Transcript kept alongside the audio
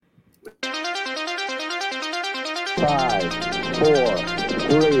5, 4,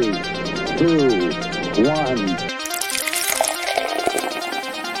 3, 2, 1.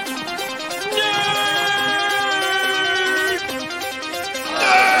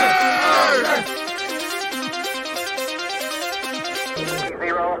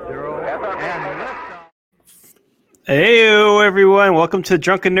 Hey, everyone. Welcome to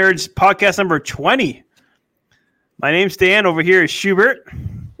Drunken Nerds podcast number 20. My name's Dan. Over here is Schubert.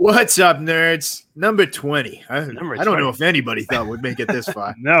 What's up, nerds? Number 20. I don't know if anybody thought we'd make it this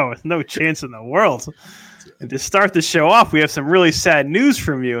far. No, no chance in the world. And to start the show off, we have some really sad news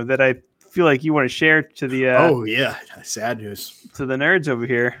from you that I feel like you want to share to the sad news to the nerds over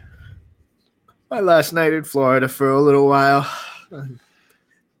here. My last night in Florida for a little while. I'm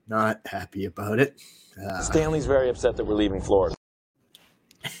not happy about it. Stanley's very upset that we're leaving Florida.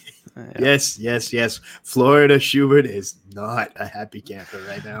 Yes. Florida, Schubert, is not a happy camper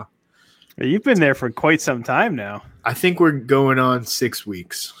right now. You've been there for quite some time now. I think we're going on 6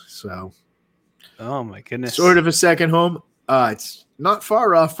 weeks. So, oh my goodness, sort of a second home. It's not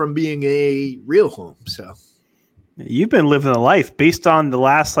far off from being a real home. So, you've been living a life based on the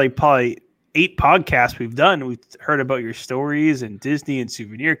last probably 8 podcasts we've done. We've heard about your stories and Disney and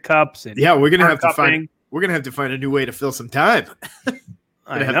souvenir cups. And yeah, we're gonna have to find a new way to fill some time.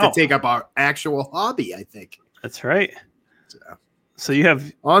 We're gonna have to take up our actual hobby, I think. That's right. So you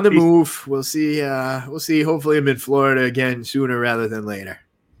have on the move. We'll see. Hopefully, I'm in Florida again sooner rather than later.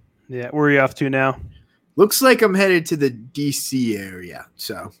 Yeah, where are you off to now? Looks like I'm headed to the DC area.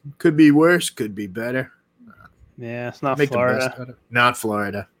 So could be worse, could be better. Yeah, it's not Florida. Not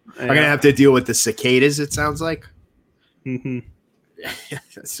Florida. Yeah. I'm gonna have to deal with the cicadas. It sounds like. Mm-hmm.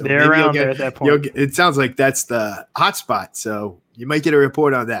 So they're around there at that point. It sounds like that's the hot spot. So you might get a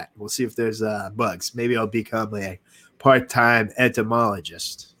report on that. We'll see if there's bugs. Maybe I'll become a part-time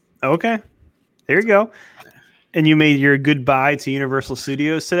entomologist. Okay, there you go. And you made your goodbye to Universal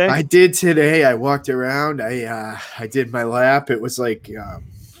Studios today? I did today. I walked around. I did my lap. It was like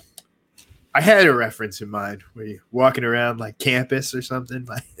I had a reference in mind where you're walking around like campus or something.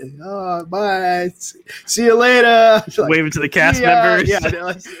 Like, oh, bye. See you later. Waving to the cast members. Yeah.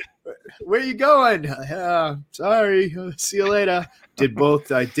 Like, where you going? Sorry. See you later. Did both.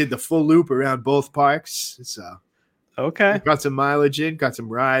 I did the full loop around both parks. So okay. Got some mileage in. Got some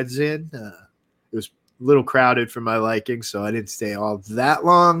rides in. It was a little crowded for my liking, so I didn't stay all that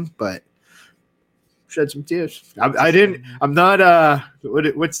long, but shed some tears. I'm not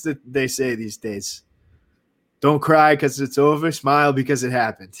what's they say these days? Don't cry because it's over, smile because it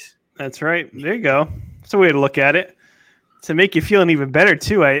happened. That's right. There you go. That's a way to look at it. To make you feel even better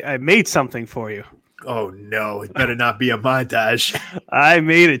too, I made something for you. Oh no, it better not be a montage. I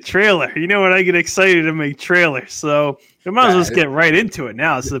made a trailer. You know when I get excited to make trailers, so we might as well just get right into it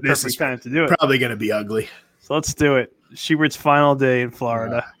now. This is the perfect time to do it. Probably gonna be ugly. So let's do it. Schubert's final day in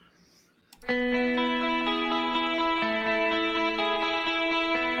Florida.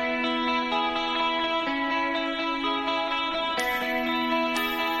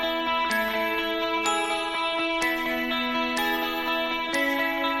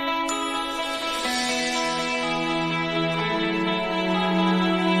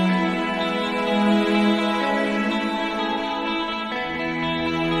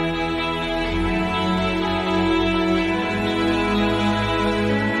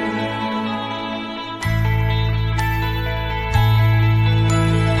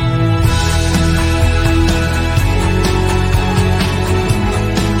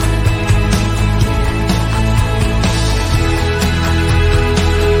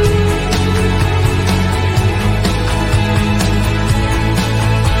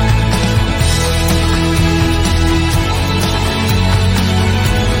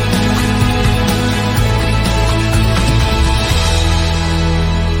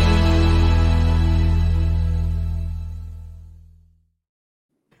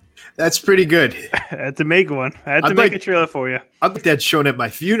 That's pretty good. I had to make one. I had to make a trailer for you. I'd like that shown at my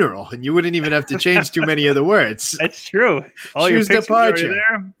funeral, and you wouldn't even have to change too many of the words. That's true. All your pictures departure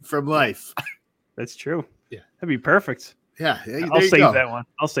there from life. That's true. Yeah, that'd be perfect. Yeah, I'll save that one.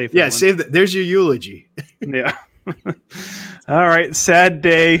 Save that. There's your eulogy. Yeah. All right. Sad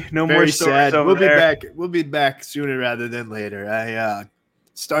day. No Very more stories sad. over there. We'll be back sooner rather than later. I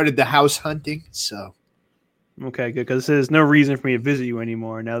started the house hunting, so. Okay, good. Because there's no reason for me to visit you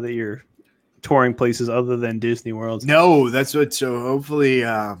anymore now that you're touring places other than Disney World. No, that's what. So hopefully,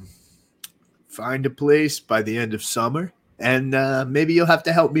 find a place by the end of summer, and maybe you'll have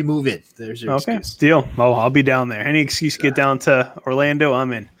to help me move in. There's your excuse. Deal. Oh, I'll be down there. Any excuse to get down to Orlando,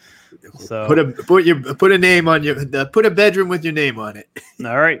 I'm in. So put a name on your put a bedroom with your name on it.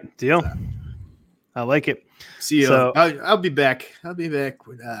 All right, deal. I like it. See you. So- I'll be back. I'll be back.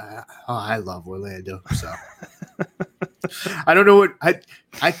 I love Orlando. So I don't know what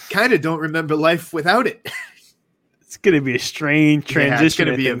I kind of don't remember life without it. It's going to be a strange transition. It's going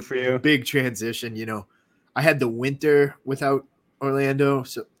to be a for you. big transition. You know, I had the winter without Orlando,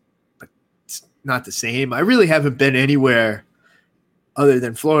 so but it's not the same. I really haven't been anywhere other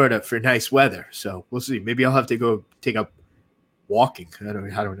than Florida for nice weather. So we'll see. Maybe I'll have to go take up walking. I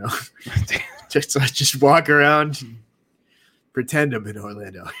don't know. just walk around and pretend I'm in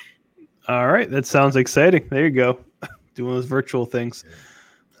Orlando. All right. That sounds exciting. There you go. Doing those virtual things.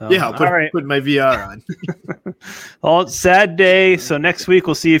 So, Yeah, I'll all right. put my VR on. Well, it's sad day. So next week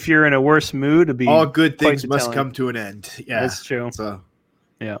we'll see if you're in a worse mood. It'll be All good quite things must telling. come to an end. Yeah, That's true. So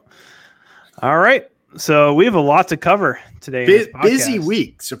Yeah. All right. So we have a lot to cover today. in this busy podcast.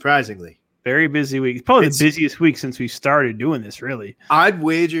 week, surprisingly. Very busy week. It's probably It's- the busiest week since we started doing this, really. I'd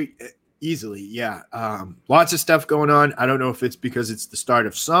wager easily, yeah. Lots of stuff going on. I don't know if it's because it's the start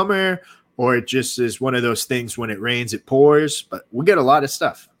of summer or it just is one of those things when it rains, it pours, but we get a lot of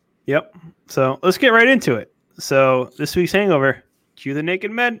stuff. Yep. So let's get right into it. So this week's hangover. Cue the naked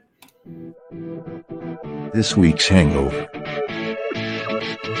men. This week's hangover.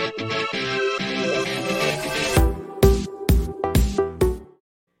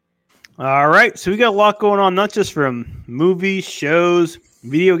 All right. So we got a lot going on, not just from movies, shows,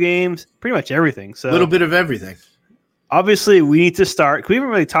 video games, pretty much everything. So A little bit of everything. obviously we need to start. We haven't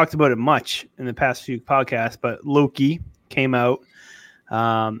really talked about it much in the past few podcasts, but Loki came out.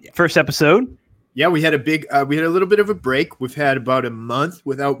 First episode. Yeah, we had a little bit of a break. We've had about a month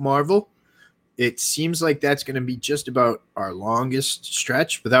without Marvel. It seems like that's going to be just about our longest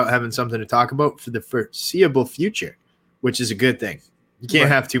stretch without having something to talk about for the foreseeable future, which is a good thing. You can't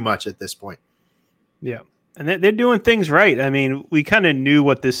Right. have too much at this point. Yeah. And they're doing things right. I mean, we kind of knew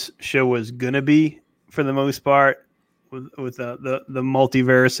what this show was going to be for the most part with the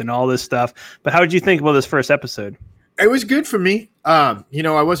multiverse and all this stuff. But how did you think about this first episode? It was good for me. I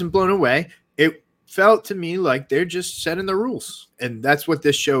wasn't blown away. It felt to me like they're just setting the rules, and that's what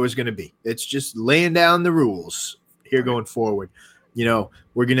this show is going to be. It's just laying down the rules here going forward. You know,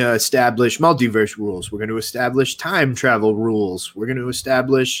 we're going to establish multiverse rules. We're going to establish time travel rules. We're going to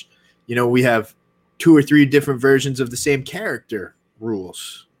establish, we have 2 or 3 different versions of the same character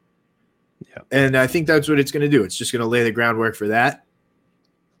rules. Yeah. And I think that's what it's going to do. It's just going to lay the groundwork for that.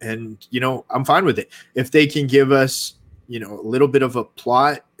 And, I'm fine with it. If they can give us, a little bit of a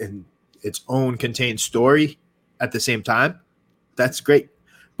plot and its own contained story at the same time, that's great.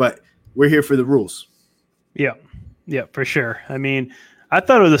 But we're here for the rules. Yeah. Yeah, for sure. I mean, I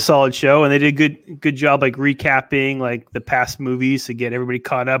thought it was a solid show, and they did good job like recapping like the past movies to get everybody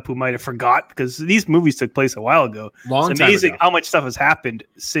caught up who might have forgot, because these movies took place a while ago. Long It's time amazing ago. how much stuff has happened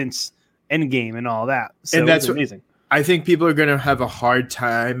since Endgame and all that. So And that's it's amazing. I think people are going to have a hard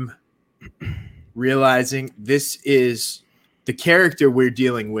time realizing this is the character we're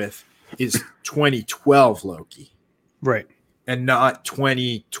dealing with is 2012 Loki Right. and not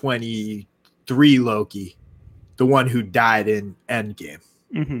 2023 Loki, the one who died in Endgame.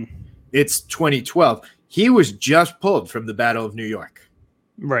 Mm-hmm. It's 2012. He was just pulled from the Battle of New York.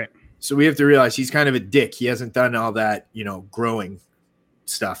 Right. So we have to realize he's kind of a dick. He hasn't done all that, growing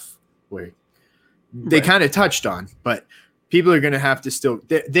stuff where they Right. kind of touched on, but people are going to have to still,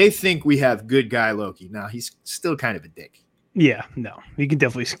 they think we have good guy Loki. Now he's still kind of a dick. Yeah. No, you can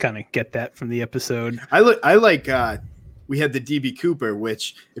definitely kind of get that from the episode. I like, we had the DB Cooper,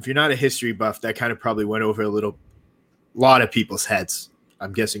 which if you're not a history buff, that kind of probably went over a lot of people's heads.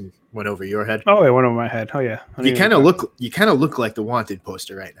 I'm guessing went over your head. Oh, it went over my head. Oh yeah. I You didn't kind even- of look like the Wanted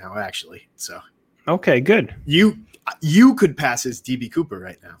poster right now, actually. So Okay, good. you could pass as DB Cooper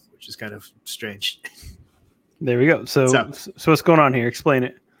right now, which is kind of strange. There we go. So what's going on here? Explain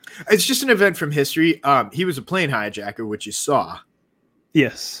it. It's just an event from history. He was a plane hijacker, which you saw,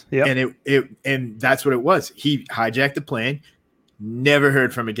 Yes. Yeah. and and that's what it was. He hijacked the plane, never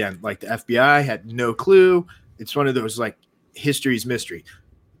heard from again. Like the FBI had no clue. It's one of those like history's mystery.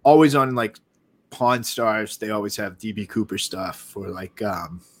 Always on like Pawn Stars, they always have DB Cooper stuff, or like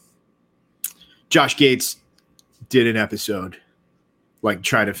Josh Gates did an episode like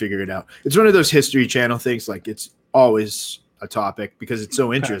trying to figure it out. It's one of those History Channel things. Like it's always a topic because it's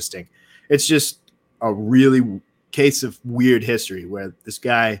so interesting. It's just a really case of weird history where this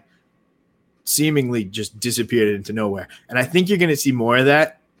guy seemingly just disappeared into nowhere. And I think you're going to see more of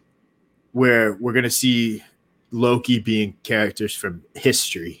that, where we're going to see Loki being characters from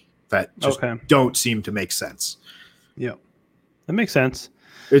history that just don't seem to make sense. Yeah. That makes sense.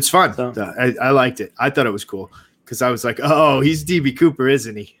 It's fun. So- I liked it. I thought it was cool because I was like, oh, he's DB Cooper,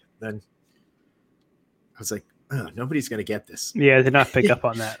 isn't he? Then was like, oh, nobody's gonna get this. Yeah, I did not pick up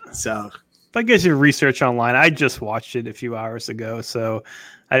on that. So I guess your research online. I just watched it a few hours ago, so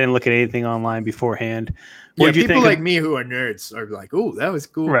I didn't look at anything online beforehand. What yeah, did you people think like me who are nerds are like, oh, that was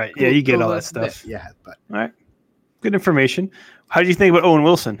cool. Right. Cool, Yeah, you get cool all that little stuff. bit. Yeah, but all right, good information. How did you think about Owen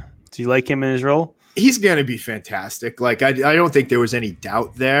Wilson? Do you like him in his role? he's gonna be fantastic. Like I don't think there was any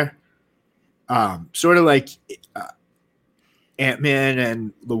doubt there. Sort of like Ant-Man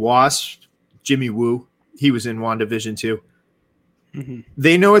and the Wasp, Jimmy Woo. He was in WandaVision too. Mm-hmm.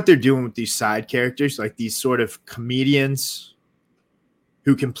 They know what they're doing with these side characters, like these sort of comedians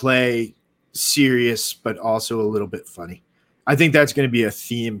who can play serious but also a little bit funny. I think that's going to be a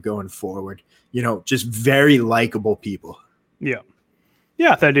theme going forward. You know, just very likable people. Yeah.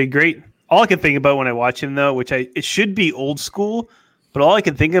 Yeah, I thought I did great. All I can think about when I watch him, though, it should be old school, but all I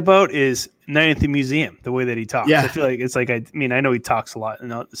can think about is Night at the Museum, the way that he talks. Yeah. I feel like it's like, I know he talks a lot, and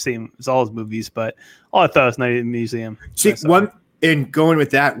not the same as all his movies, but all I thought was Night at the Museum. See, going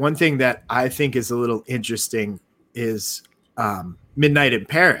with that, one thing that I think is a little interesting is Midnight in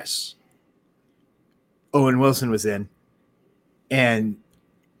Paris. Owen Wilson was in, and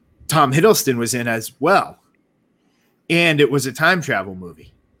Tom Hiddleston was in as well. And it was a time travel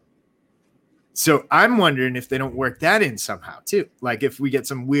movie. So I'm wondering if they don't work that in somehow too. Like if we get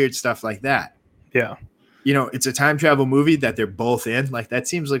some weird stuff like that. Yeah. You know, it's a time travel movie that they're both in. Like that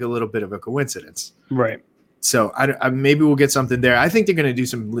seems like a little bit of a coincidence. Right. So I maybe we'll get something there. I think they're going to do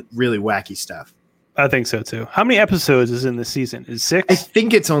some really wacky stuff. I think so too. How many episodes is in this season? Is 6? I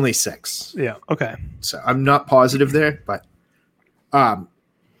think it's only 6. Yeah. Okay. So I'm not positive there, but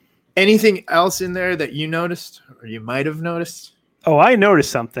anything else in there that you noticed or you might have noticed? Oh, I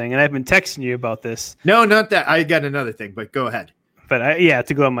noticed something, and I've been texting you about this. No, not that. I got another thing, but go ahead. But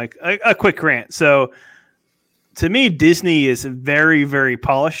to go on a quick rant. So to me, Disney is very, very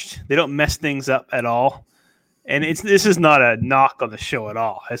polished. They don't mess things up at all. And this is not a knock on the show at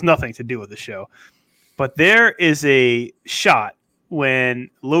all. It has nothing to do with the show. But there is a shot when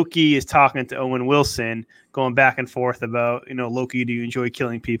Loki is talking to Owen Wilson, going back and forth about, Loki, do you enjoy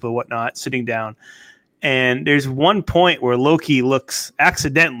killing people, whatnot, sitting down. And there's one point where Loki looks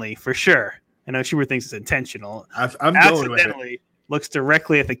accidentally, for sure. I know Schubert thinks it's intentional. I'm going with it. Looks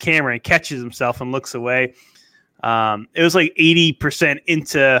directly at the camera and catches himself and looks away. It was like 80%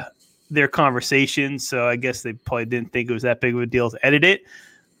 into their conversation, so I guess they probably didn't think it was that big of a deal to edit it.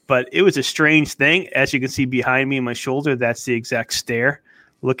 But it was a strange thing. As you can see behind me in my shoulder, that's the exact stare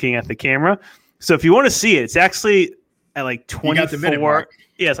looking at the camera. So if you want to see it, it's actually at like 24. You got the minute mark.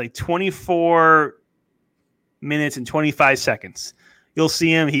 Yeah, it's like 24 minutes and 25 seconds. You'll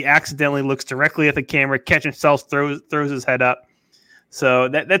see him. He accidentally looks directly at the camera, catches himself, throws his head up. So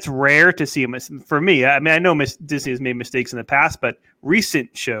that's rare to see him. For me, I mean, I know Disney has made mistakes in the past, but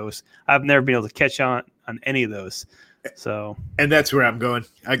recent shows, I've never been able to catch on any of those. So, and that's where I'm going.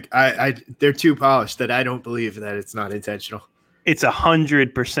 I they're too polished that I don't believe that it's not intentional. It's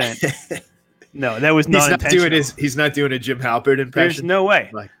 100%. No, that was not intentional. He's not doing a Jim Halpert impression. There's no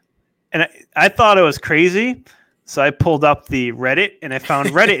way. And I thought it was crazy. So I pulled up the Reddit and I found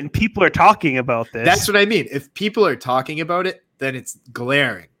Reddit and people are talking about this. That's what I mean. If people are talking about it, then it's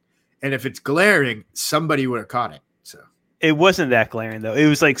glaring. And if it's glaring, somebody would have caught it. So it wasn't that glaring though. It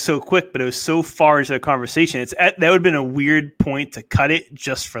was like so quick, but it was so far into the conversation. That would have been a weird point to cut it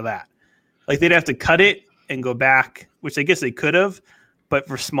just for that. Like they'd have to cut it and go back, which I guess they could have, but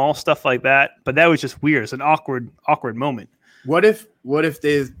for small stuff like that. But that was just weird. It's an awkward moment. What if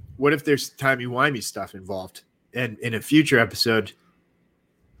there's timey-wimey stuff involved? And in a future episode,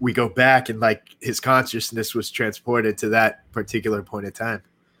 we go back and like his consciousness was transported to that particular point in time.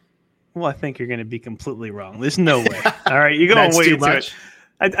 Well, I think you're going to be completely wrong. There's no way. All right, you're going way too into much.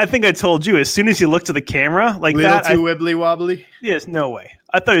 it. I think I told you as soon as you look to the camera like little that. Too wibbly wobbly. Yes, no way.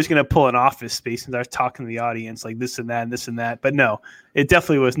 I thought he was going to pull an Office Space and start talking to the audience like this and that and this and that. But no, it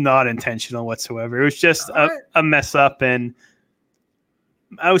definitely was not intentional whatsoever. It was just a mess up, and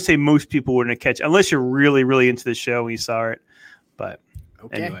I would say most people wouldn't catch unless you're really, really into the show and you saw it. But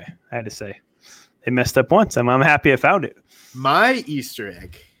anyway, I had to say they messed up once. I'm happy I found it. My Easter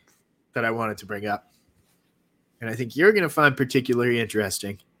egg that I wanted to bring up, and I think you're going to find particularly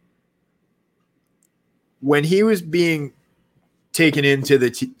interesting, when he was being taken into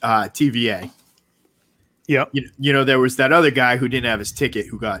the TVA. Yeah, you know, there was that other guy who didn't have his ticket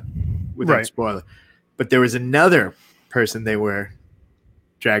who got without spoiler, but there was another person they were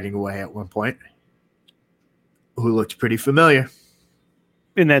dragging away at one point who looked pretty familiar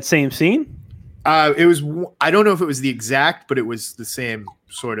in that same scene. It was, I don't know if it was the exact, but it was the same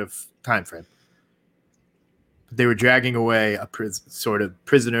sort of time frame. They were dragging away a sort of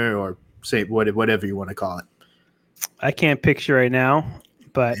prisoner or say whatever you want to call it. I can't picture right now,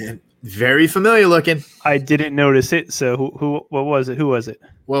 but very familiar looking. I didn't notice it. So what was it? Who was it?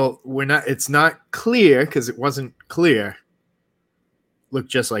 Well, it's not clear because it wasn't clear. Looked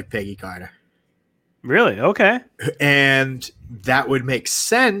just like Peggy Carter. Really? Okay. And that would make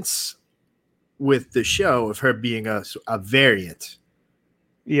sense with the show of her being a variant.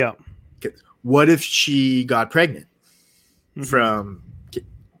 Yeah. What if she got pregnant from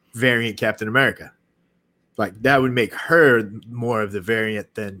variant Captain America? Like, that would make her more of the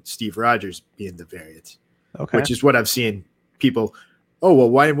variant than Steve Rogers being the variant. Okay. Which is what I've seen people, oh, well,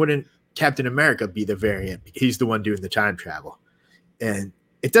 why wouldn't Captain America be the variant? He's the one doing the time travel. And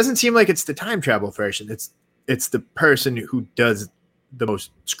it doesn't seem like it's the time travel version. It's the person who does the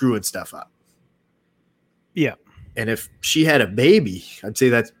most screwing stuff up. Yeah. And if she had a baby, I'd say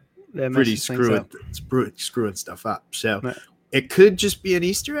that's that pretty screwing stuff up. So it could just be an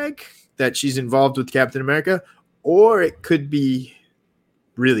Easter egg that she's involved with Captain America, or it could be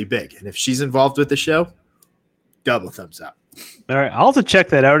really big. And if she's involved with the show, double thumbs up. All right. I'll have to check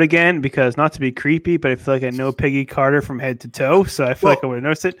that out again because not to be creepy, but I feel like I know Peggy Carter from head to toe. So I feel like I would have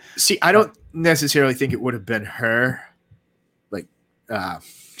noticed it. See, I don't necessarily think it would have been her. Like,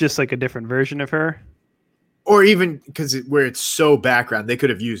 just like a different version of her. Or even because where it's so background, they could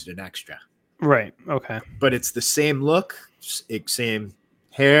have used an extra. Right. Okay. But it's the same look, same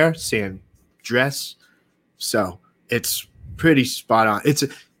hair, same dress. So it's pretty spot on.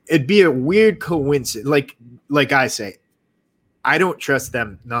 It'd be a weird coincidence. Like I say, I don't trust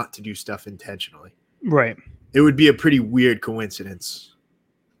them not to do stuff intentionally. Right. It would be a pretty weird coincidence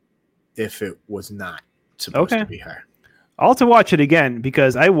if it was not supposed to be her. I'll have to watch it again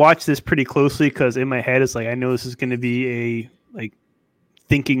because I watched this pretty closely because in my head it's like I know this is going to be a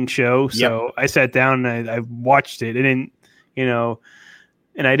thinking show. So I sat down and I watched it and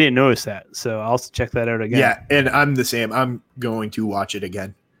and I didn't notice that. So I'll check that out again. Yeah, and I'm the same. I'm going to watch it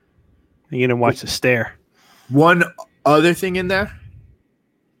again. You're going to watch The Stare. One other thing in there,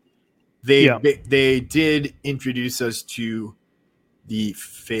 they did introduce us to the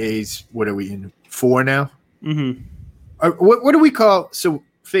phase. What are we in? 4 now? Mm-hmm. What do we call? So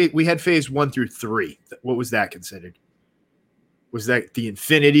we had phase 1 through 3. What was that considered? Was that the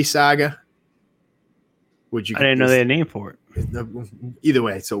Infinity Saga? I didn't know they had a name for it. Either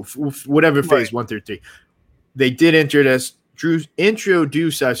way, so whatever phase 1 through 3, they did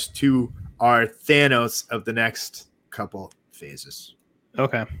introduce us to our Thanos of the next couple phases.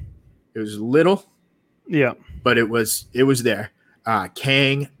 Okay, it was little, but it was there.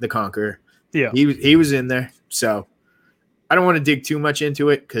 Kang the Conqueror, he was in there. So I don't want to dig too much into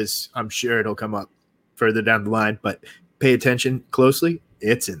it because I'm sure it'll come up further down the line. But pay attention closely;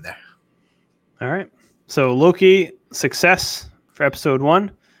 it's in there. All right. So Loki, success for episode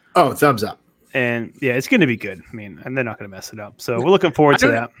 1. Oh, thumbs up. And yeah, it's going to be good. I mean, and they're not going to mess it up. So we're looking forward to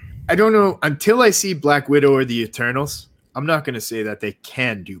that. I don't know. Until I see Black Widow or the Eternals, I'm not going to say that they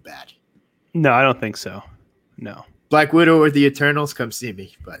can do bad. No, I don't think so. No. Black Widow or the Eternals, come see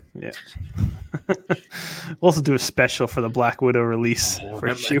me. But yeah. We'll also do a special for the Black Widow release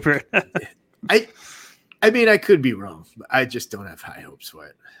for Schubert. I mean, I could be wrong. But I just don't have high hopes for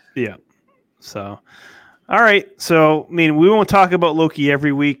it. Yeah. So, all right. So, I mean, we won't talk about Loki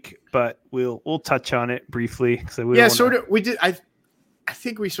every week, but we'll touch on it briefly. Sort of. We did. I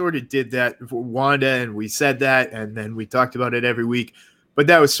think we sort of did that for Wanda, and we said that, and then we talked about it every week. But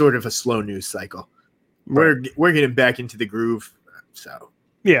that was sort of a slow news cycle. Right. We're getting back into the groove. So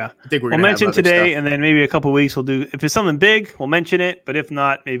yeah, I think we'll mention today, and then maybe a couple of weeks we'll do. If it's something big, we'll mention it. But if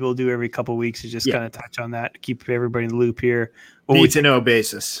not, maybe we'll do every couple of weeks to just kind of touch on that, keep everybody in the loop here. Need to know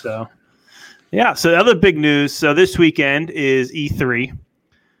basis. So. Yeah, so the other big news. So this weekend is E3,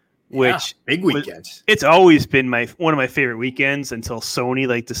 which big weekend. It's always been one of my favorite weekends until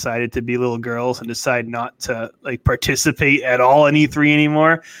Sony decided to be little girls and decide not to participate at all in E3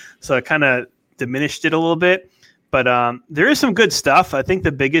 anymore. So it kind of diminished it a little bit. But there is some good stuff. I think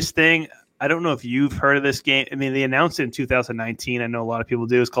the biggest thing, I don't know if you've heard of this game. I mean, they announced it in 2019. I know a lot of people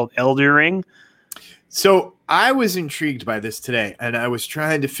do. It's called Elden Ring. So I was intrigued by this today, and I was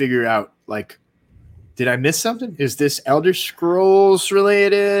trying to figure out, did I miss something? Is this Elder Scrolls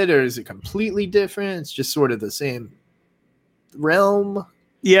related, or is it completely different? It's just sort of the same realm.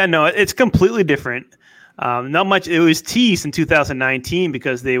 Yeah, no, it's completely different. Not much. It was teased in 2019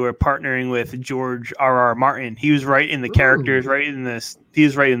 because they were partnering with George R.R. Martin. He was writing the characters, writing this. He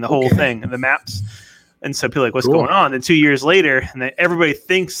was writing the whole thing, the maps. And so people are like, what's going on? And 2 years later, and then everybody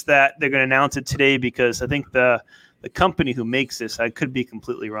thinks that they're going to announce it today because I think the company who makes this, I could be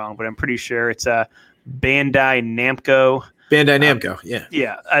completely wrong, but I'm pretty sure it's Bandai Namco. Bandai Namco, yeah.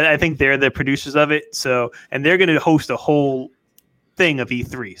 Yeah, I think they're the producers of it. So, and they're going to host a whole thing of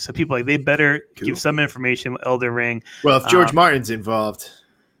E3. So people they better give some information with Elden Ring. Well, if George Martin's involved,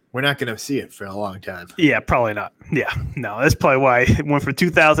 we're not going to see it for a long time. Yeah, probably not. Yeah, no, that's probably why it went from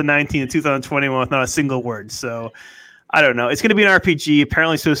 2019 to 2021 with not a single word. So I don't know. It's going to be an RPG.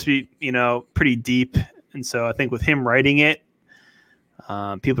 Apparently supposed to be, pretty deep. And so I think with him writing it,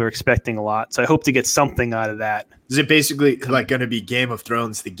 people are expecting a lot. So I hope to get something out of that. Is it basically like going to be Game of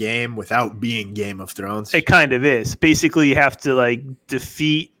Thrones, the game, without being Game of Thrones? It kind of is. Basically, you have to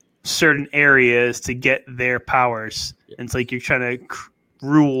defeat certain areas to get their powers. Yeah. And it's like you're trying to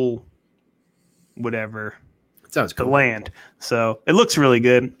rule whatever. It sounds cool. The land. So it looks really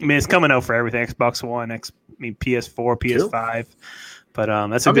good. I mean, it's coming out for everything: Xbox One, PS4, PS5. Cool. But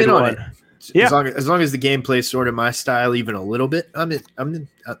that's a good one. Yeah, as long as the gameplay is sort of my style, even a little bit, I'm intrigued.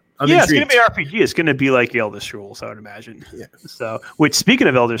 It's going to be RPG. It's going to be like Elder Scrolls, I would imagine. Yeah. So, which speaking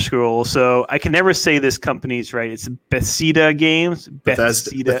of Elder Scrolls, so I can never say this company's right. It's Bethesda Games,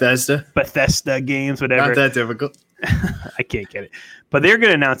 Bethesda Games, whatever. Not that difficult. I can't get it, but they're going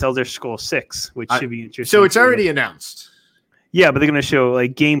to announce Elder Scrolls 6, which should be interesting. So it's already announced. Yeah, but they're going to show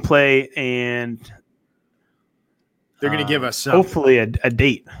gameplay and. They're going to give us hopefully a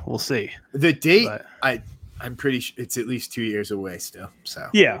date. We'll see. The date, I'm pretty sure it's at least 2 years away still. So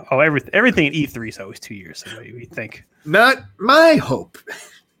yeah. Oh, everything at E3 is always 2 years. So we think. Not my hope.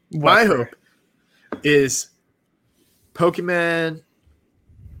 My hope is Pokemon,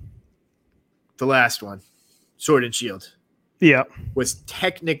 the last one, Sword and Shield. Yeah, was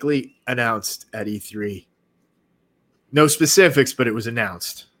technically announced at E3. No specifics, but it was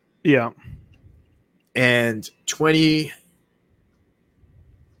announced. Yeah. And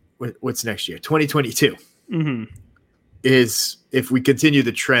what's next year? 2022 is, if we continue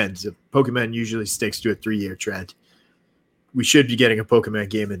the trends, if Pokemon usually sticks to a 3-year trend, we should be getting a Pokemon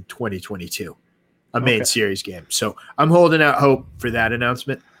game in 2022, a main series game. So I'm holding out hope for that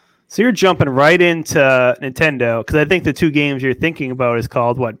announcement. So you're jumping right into Nintendo, because I think the two games you're thinking about is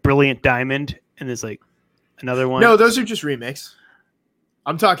called Brilliant Diamond, and there's another one. No, those are just remakes.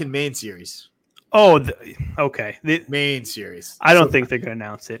 I'm talking main series. Oh, okay. The main series. I don't think they're going to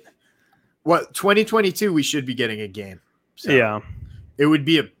announce it. 2022, we should be getting a game. So yeah. It would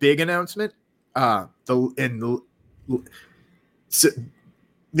be a big announcement. Nintendo's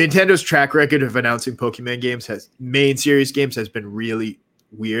track record of announcing Pokemon main series games has been really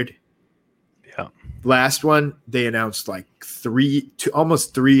weird. Yeah. Last one, they announced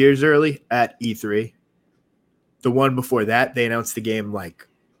almost 3 years early at E3. The one before that, they announced the game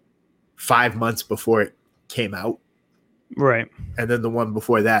 5 months before it came out. Right. And then the one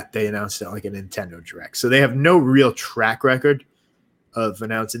before that, they announced it a Nintendo Direct. So they have no real track record of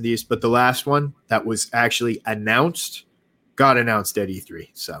announcing these. But the last one that was actually announced got announced at E3.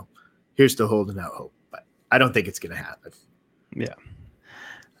 So here's to holding out hope. But I don't think it's going to happen. Yeah.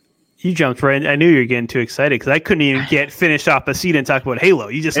 You jumped right. I knew you were getting too excited because I couldn't even finished off a seat and talk about Halo.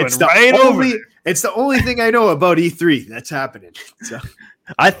 You just went right over. It's the only thing I know about E3 that's happening. So.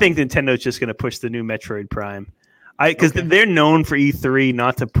 I think Nintendo's just going to push the new Metroid Prime. Because they're known for E3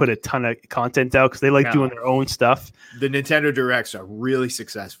 not to put a ton of content out because they doing their own stuff. The Nintendo Directs are really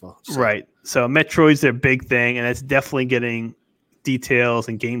successful. So. Right. So Metroid's their big thing, and it's definitely getting details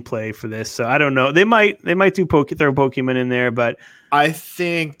and gameplay for this. So I don't know. They might throw Pokemon in there, but I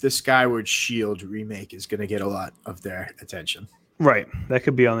think the Skyward Shield remake is going to get a lot of their attention. Right. That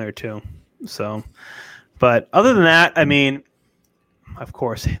could be on there too. So, but other than that, I mean, of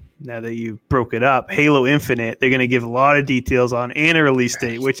course, now that you broke it up, Halo Infinite, they're going to give a lot of details on and a release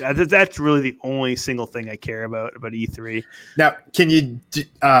date, which that's really the only single thing I care about E3. Now, can you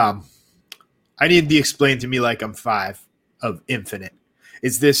I need to explain to me I'm 5 of Infinite.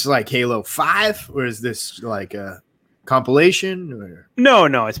 Is this Halo 5 or is this a compilation? Or?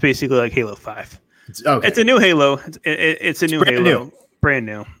 No, it's basically Halo 5. It's a new Halo. It's a new Halo. Brand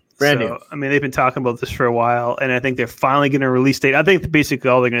new. I mean, they've been talking about this for a while, and I think they're finally going to release date. I think basically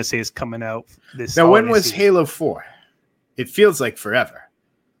all they're going to say is coming out this. Now, when was Halo 4? It feels like forever.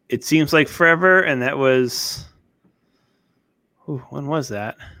 It seems like forever, and that was. When was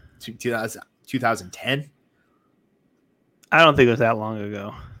that? 2010. I don't think it was that long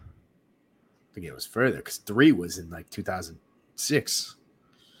ago. I think it was further because 3 was in 2006.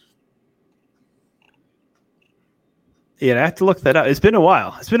 Yeah, I have to look that up. It's been a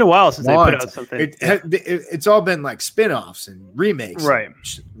while. It's been a while since they put out something. It's all been spin-offs and remakes. Right.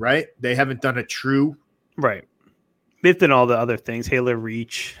 Right? They haven't done a true... Right. They've done all the other things, Halo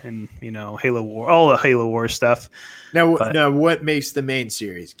Reach and, Halo War, all the Halo War stuff. Now, what makes the main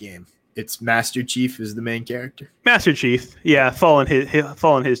series game it's Master Chief is the main character. Master Chief, yeah, fall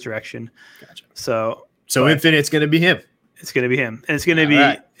in his direction. Gotcha. So Infinite's going to be him. It's going to be him, and it's going to be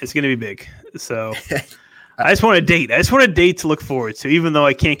right. It's going to be big. So I just want a date. I just want a date to look forward to, even though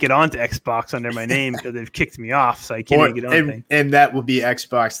I can't get onto Xbox under my name because they've kicked me off, so I can't even get on anything. And that will be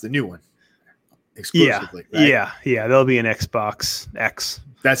Xbox, the new one, exclusively. Yeah, right? yeah. There'll be an Xbox X.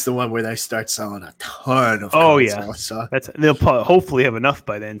 That's the one where they start selling a ton of. Oh consoles, yeah, so. they'll hopefully have enough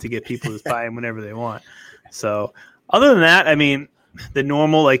by then to get people to buy them whenever they want. So other than that, I mean, the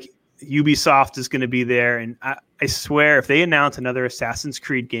normal like Ubisoft is going to be there, and I swear if they announce another Assassin's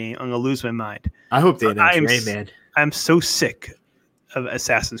Creed game, I'm going to lose my mind. I hope they announce Rayman. I'm so sick of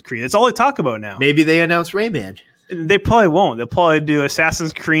Assassin's Creed. That's all they talk about now. Maybe they announce Rayman. They probably won't. They'll probably do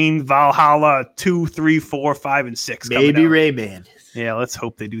Assassin's Creed, Valhalla 2, 3, 4, 5, and 6. Maybe Rayman. Yeah, let's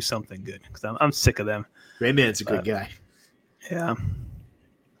hope they do something good because I'm sick of them. Rayman's a good guy. Yeah,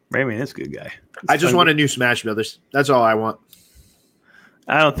 Rayman is a good guy. I just want a new Smash Brothers. That's all I want.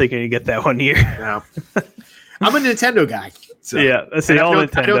 I don't think you're gonna get that one here. No. I'm a Nintendo guy. So. Yeah, that's the all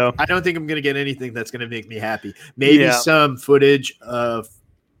Nintendo. I don't think I'm gonna get anything that's gonna make me happy. Maybe some footage of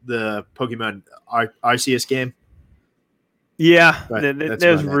the Pokemon Arceus game. Yeah,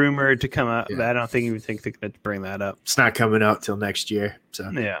 there's rumored to come out, but I don't think they're going to bring that up. It's not coming out till next year. So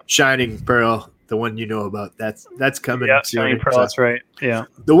yeah, Shining Pearl, the one you know about, that's coming. Yeah, Shining Pearl, that's right. Yeah.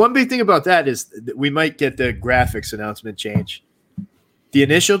 The one big thing about that is that we might get the graphics announcement change. The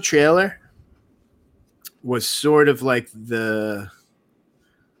initial trailer was sort of like the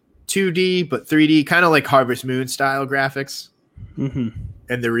 2D but 3D, kind of like Harvest Moon style graphics, and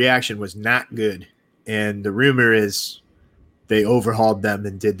the reaction was not good. And the rumor is they overhauled them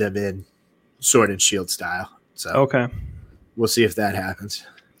and did them in Sword and Shield style. So okay, we'll see if that happens.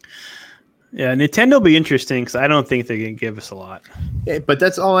 Yeah, Nintendo will be interesting because I don't think they're going to give us a lot. Yeah, but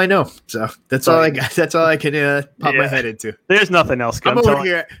that's all I know. So that's all I got. That's all I can pop my head into. There's nothing else. I'm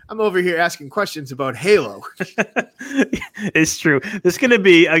over here asking questions about Halo. It's true. It's going to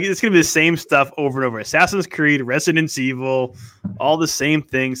be the same stuff over and over. Assassin's Creed, Resident Evil, all the same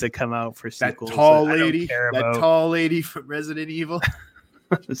things that come out for sequels. That tall lady from Resident Evil.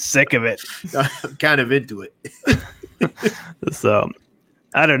 Sick of it. I'm kind of into it. So.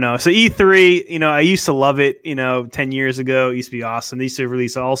 I don't know. So E3, I used to love it, 10 years ago. It used to be awesome. They used to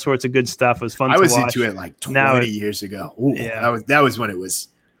release all sorts of good stuff. It was fun to watch. I was into it like 20 years ago. Ooh, yeah. That was when it was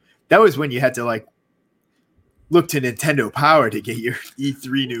 – that was when you had to like look to Nintendo Power to get your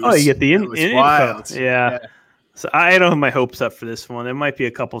E3 news. Oh, you get the info. Wild. Yeah. So I don't have my hopes up for this one. There might be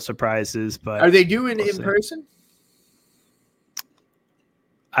a couple surprises. But are they doing in person?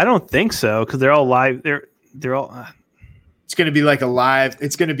 I don't think so because they're all live. They're all it's going to be like a live.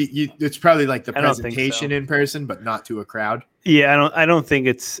 It's going to be. It's probably like the presentation in person, but not to a crowd. Yeah, I don't think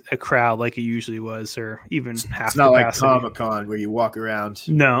it's a crowd like it usually was, or even half. It's not capacity. like Comic-Con where you walk around.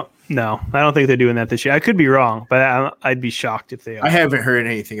 No, I don't think they're doing that this year. I could be wrong, but I'd be shocked if they are. I haven't heard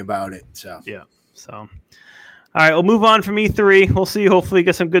anything about it. So yeah. So all right, we'll move on from E3. We'll see. Hopefully,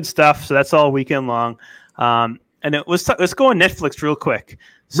 get some good stuff. So that's all weekend long. And let's go on Netflix real quick.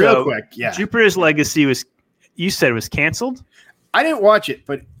 Real quick, yeah. Jupiter's Legacy was. You said it was canceled? I didn't watch it,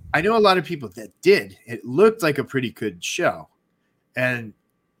 but I know a lot of people that did. It looked like a pretty good show and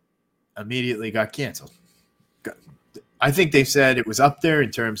immediately got canceled. I think they said it was up there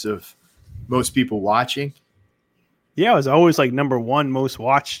in terms of most people watching. Yeah, it was always like number one most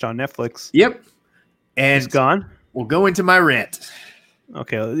watched on Netflix. Yep. And it's gone? We'll go into my rant.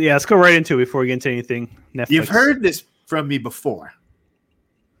 Okay. Yeah, let's go right into it before we get into anything Netflix. You've heard this from me before.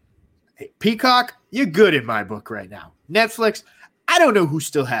 Hey, Peacock, you're good in my book right now. Netflix, I don't know who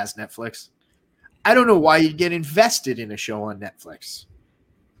still has Netflix. I don't know why you'd get invested in a show on Netflix.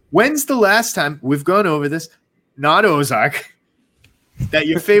 When's the last time, we've gone over this, not Ozark, that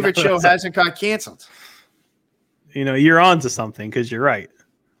your favorite show hasn't got canceled? You're on to something because you're right.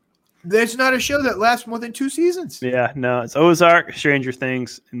 There's not a show that lasts more than 2 seasons. Yeah, no, it's Ozark, Stranger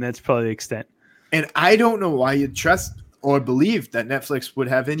Things, and that's probably the extent. And I don't know why you'd trust or believe that Netflix would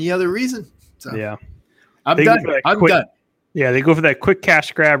have any other reason. So yeah. I'm done. Done. Yeah, they go for that quick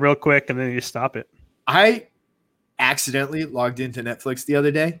cash grab real quick, and then you stop it. I accidentally logged into Netflix the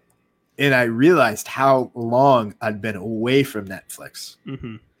other day, and I realized how long I'd been away from Netflix.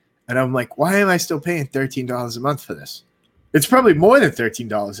 Mm-hmm. And I'm like, why am I still paying $13 a month for this? It's probably more than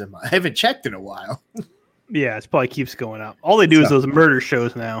 $13 a month. I haven't checked in a while. Yeah, it probably keeps going up. All they do is those murder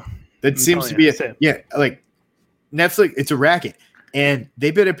shows now. That seems to be like Netflix. It's a racket, and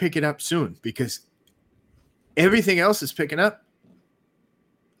they better pick it up soon because everything else is picking up.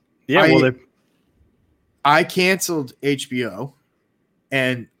 Yeah, I canceled HBO,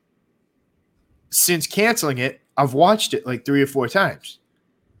 and since canceling it, I've watched it like 3 or 4 times.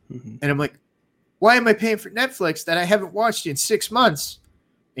 Mm-hmm. And I'm like, why am I paying for Netflix that I haven't watched in 6 months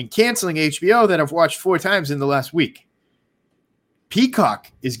and canceling HBO that I've watched 4 times in the last week?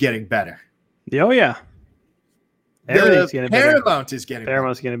 Peacock is getting better. Oh, yeah. Everything's getting better. Paramount is getting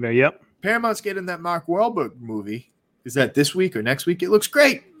Paramount's better. getting better. Yep. Paramount's getting that Mark Wahlberg movie. Is that this week or next week? It looks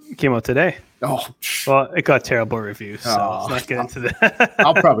great. Came out today. Oh, Well, it got terrible reviews, so Oh, let's not get into that.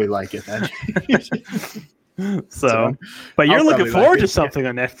 I'll probably like it then. So, but you're I'll looking probably forward like to it. something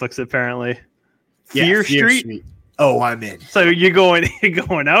on Netflix, apparently. Yeah, Fear Street. Oh, I'm in. So you're going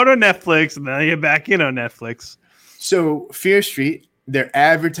out on Netflix, and then you're back in on Netflix. So Fear Street, they're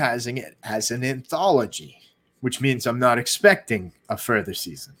advertising it as an anthology, which means I'm not expecting a further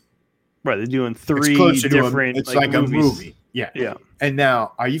season. Right, they're doing It's 3 closer different. to it's like movies. a movie. Yeah. Yeah, And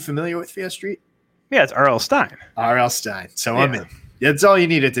now, are you familiar with Fear Street? yeah. It's R.L. Stein. R.L. Stein. So I'm Yeah. in. That's all you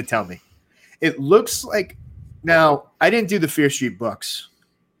needed to tell me. It looks like now I didn't do the Fear Street books.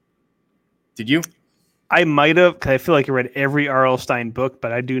 Did you? I might have, because I feel like I read every R.L. Stein book,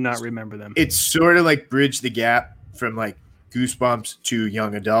 but I do not remember them. It's sort of like bridge the gap from like Goosebumps to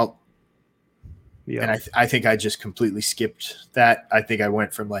young adult. Yeah, And I think I just completely skipped that. I think I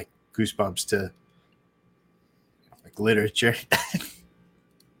went from like Goosebumps to like literature. I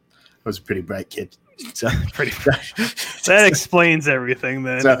was a pretty bright kid. So pretty much. That explains everything.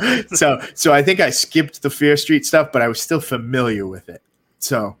 Then, so I think I skipped the Fear Street stuff, but I was still familiar with it.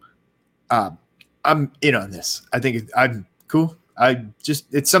 So I'm in on this. I think I'm cool.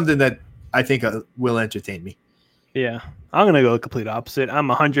 It's something that I think will entertain me. yeah, I'm gonna go the complete opposite. I'm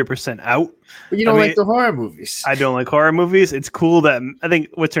 100% out. But you don't like the horror movies. I don't like horror movies. It's cool that I think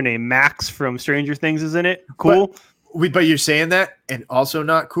what's her name, Max from Stranger Things, is in it. Cool. But you're saying that, and also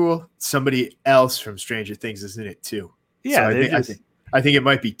not cool. Somebody else from Stranger Things is in it too. Yeah, So I think it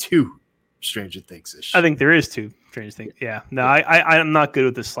might be 2 Stranger Things-ish. I think there is 2 Stranger Things. Yeah, no, I'm not good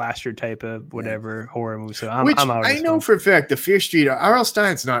with the slasher type of whatever horror movie. So I'm out. I know for a fact the Fear Street, R.L.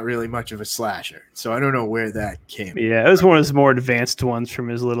 Stein's not really much of a slasher, so I don't know where that came. Yeah, it was one of his more advanced ones from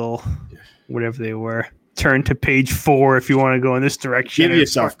his little whatever they were. Turn to page 4 if you want to go in this direction. Give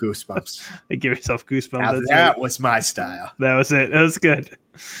yourself goosebumps. Give yourself goosebumps. Now, that was my style. That was it. That was good.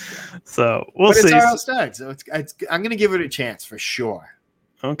 So we'll see. It's R.L. Stein, so I'm going to give it a chance for sure.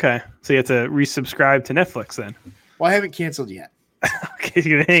 Okay, so you have to resubscribe to Netflix then. Well, I haven't canceled yet. Okay,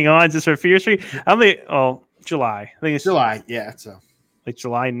 you're gonna hang on just for Fear Street. July. I think it's July, yeah. So like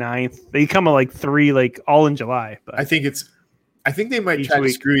July 9th. They come at like 3, like all in July. But I think they might try to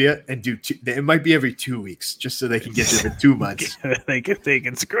screw you and do 2. It might be every 2 weeks, just so they can get you for 2 months. they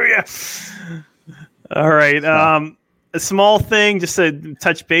can screw you. All right. A small thing, just to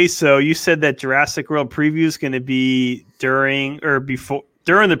touch base. So you said that Jurassic World preview is going to be during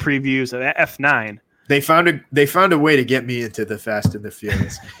the previews of F9. They found a way to get me into the Fast and the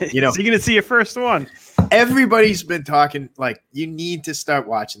Furious. So you're going to see your first one. Everybody's been talking like you need to start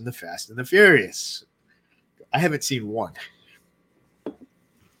watching the Fast and the Furious. I haven't seen one.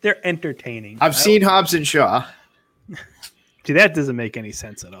 They're entertaining. I've seen Hobbs and Shaw. See, that doesn't make any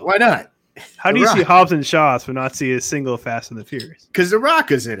sense at all. Why not? How do you see Hobbs and Shaw but not see a single Fast and the Furious? Because The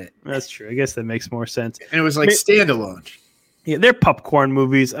Rock is in it. That's true. I guess that makes more sense. And it was like standalone. Yeah, they're popcorn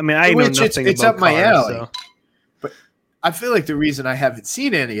movies. I mean, I know nothing it's about up my cars, alley. so. But I feel like the reason I haven't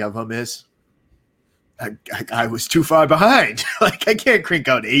seen any of them is I was too far behind. Like I can't crank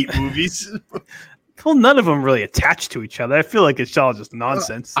out 8 movies. Well, none of them really attach to each other. I feel like it's all just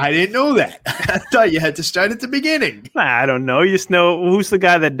nonsense. I didn't know that. I thought you had to start at the beginning. I don't know. You just know who's the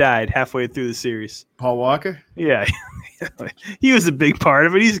guy that died halfway through the series. Paul Walker? Yeah. He was a big part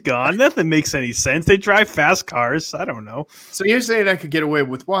of it. He's gone. Nothing makes any sense. They drive fast cars. I don't know. So you're saying I could get away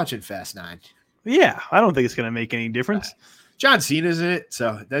with watching Fast 9? Yeah, I don't think it's going to make any difference. John Cena's in it,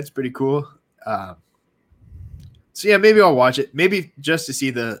 so that's pretty cool. So yeah, maybe I'll watch it. Maybe just to see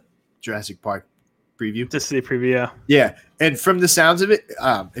the Jurassic Park preview. Just the preview, yeah. Yeah, and from the sounds of it,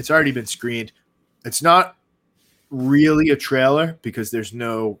 it's already been screened. It's not really a trailer because there's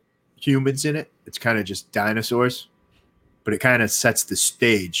no humans in it. It's kind of just dinosaurs. But it kind of sets the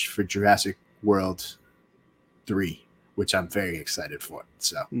stage for Jurassic World 3, which I'm very excited for.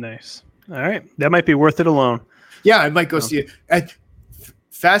 So nice. All right. That might be worth it alone. Yeah, I might go see it.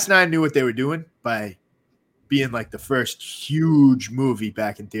 Fast 9 knew what they were doing by being like the first huge movie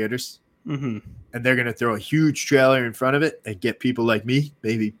back in theaters. Mm-hmm. And they're going to throw a huge trailer in front of it and get people like me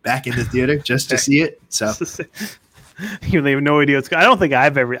maybe back in the theater just to see it. So you have no idea what's going on. I don't think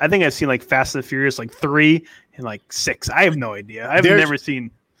I think I've seen like Fast and the Furious like 3 and like 6. I have no idea. I've never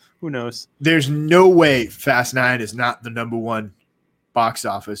seen. Who knows? There's no way Fast 9 is not the #1 box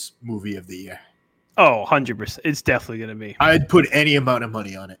office movie of the year. Oh, 100%. It's definitely going to be. I'd put any amount of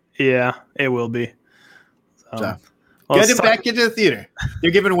money on it. Yeah, it will be. So, well, get it back into the theater.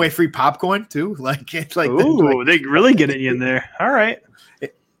 They're giving away free popcorn too. It's like, ooh, they really get it in there. All right.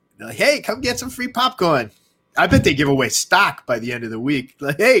 Like, hey, come get some free popcorn. I bet they give away stock by the end of the week.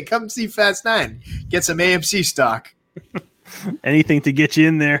 Like, hey, come see Fast 9. Get some AMC stock. Anything to get you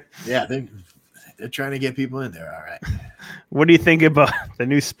in there. Yeah, they're trying to get people in there. All right. What do you think about the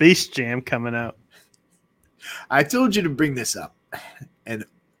new Space Jam coming out? I told you to bring this up, and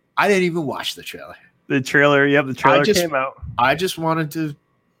I didn't even watch the trailer. The trailer came out. I just wanted to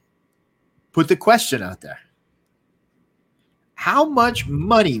put the question out there. How much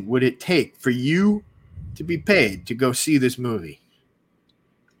money would it take for you to be paid to go see this movie?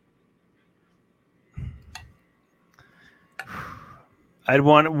 I'd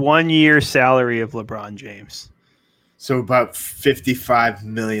want 1 year salary of LeBron James. So about $55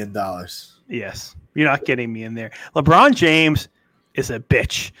 million. Yes. You're not getting me in there. LeBron James is a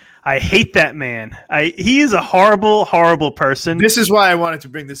bitch. I hate that man. He is a horrible, horrible person. This is why I wanted to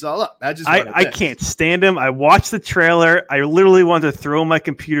bring this all up. I can't stand him. I watched the trailer. I literally wanted to throw my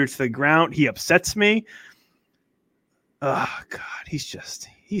computer to the ground. He upsets me. Oh, God.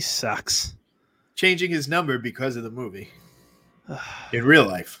 He sucks. Changing his number because of the movie. In real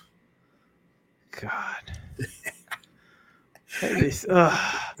life. God.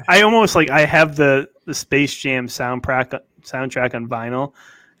 I almost I have the Space Jam soundtrack on vinyl.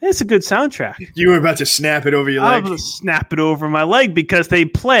 It's a good soundtrack. You were about to snap it over your leg. I was snap it over my leg because they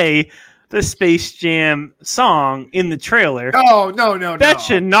play the Space Jam song in the trailer. Oh, no. That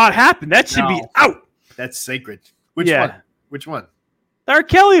should not happen. That should be out. That's sacred. Which one? Which one? The R.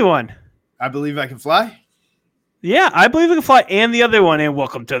 Kelly one. I Believe I Can Fly? Yeah, I Believe I Can Fly. And the other one, and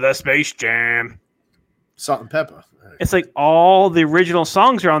Welcome to the Space Jam. Salt and Pepper. It's like all the original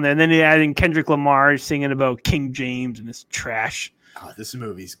songs are on there, and then they add in Kendrick Lamar singing about King James and this trash. Oh, this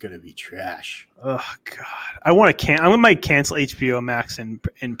movie's gonna be trash. Oh God, I might cancel HBO Max in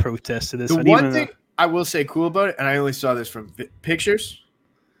protest to this. The one thing I will say cool about it, and I only saw this from pictures,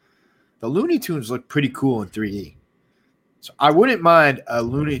 the Looney Tunes look pretty cool in 3D. So I wouldn't mind a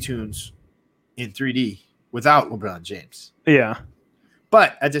Looney Tunes in 3D without LeBron James. Yeah,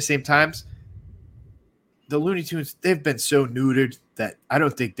 but at the same time, the Looney Tunes, they've been so neutered that I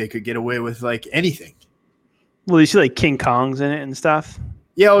don't think they could get away with anything. Well, you see King Kong's in it and stuff.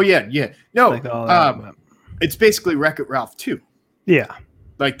 Yeah, oh yeah. No, it's basically Wreck-It Ralph 2. Yeah.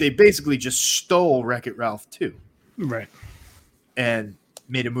 They basically just stole Wreck-It Ralph 2. Right. And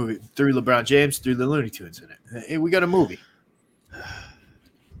made a movie through LeBron James, through the Looney Tunes in it. Hey, we got a movie.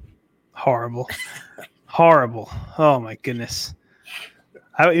 Horrible. Horrible. Oh my goodness.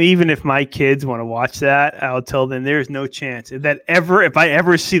 Even if my kids want to watch that, I'll tell them there's no chance if I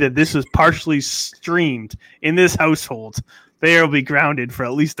ever see that this was partially streamed in this household, they will be grounded for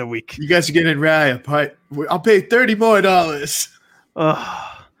at least a week. You guys are getting right. I'll pay $30 more.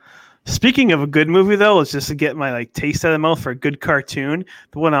 Speaking of a good movie, though, let's just get my taste out of the mouth for a good cartoon.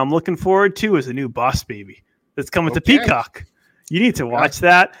 The one I'm looking forward to is the new Boss Baby that's coming to Peacock. You need to watch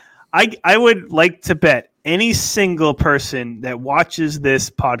that. I would like to bet any single person that watches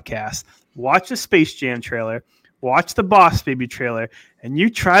this podcast, watch the Space Jam trailer, watch the Boss Baby trailer, and you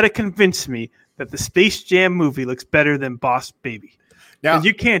try to convince me that the Space Jam movie looks better than Boss Baby. Now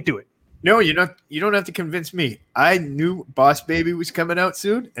you can't do it. No, you don't have to convince me. I knew Boss Baby was coming out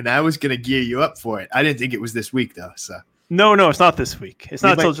soon, and I was gonna gear you up for it. I didn't think it was this week though. So no, it's not this week. It's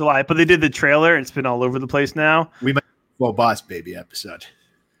not until July. But they did the trailer, and it's been all over the place now. We might do a Boss Baby episode.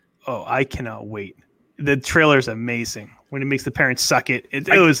 Oh, I cannot wait. The trailer's amazing. When it makes the parents suck it, it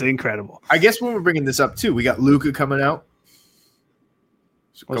was incredible. I guess when we're bringing this up too, we got Luca coming out.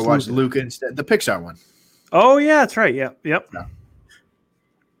 So go watch Luca instead. The Pixar one. Oh yeah, that's right. Yep. No.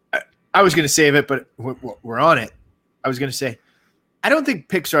 I was going to save it, but we're on it. I was going to say, I don't think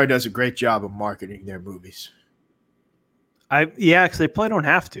Pixar does a great job of marketing their movies. Because they probably don't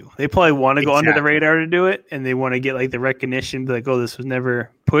have to. They probably want to go under the radar to do it, and they want to get the recognition, be this was never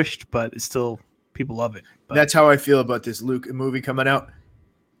pushed, but it's still people love it. But that's how I feel about this Luca movie coming out.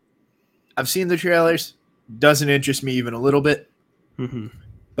 I've seen the trailers. Doesn't interest me even a little bit. Mm-hmm.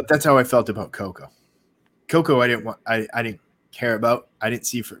 But that's how I felt about Coco. Coco, I didn't care about. I didn't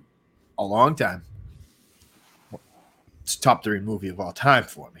see for a long time. It's a top 3 movie of all time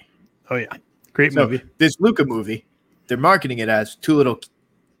for me. Oh yeah, great movie. This Luca movie, they're marketing it as 2 little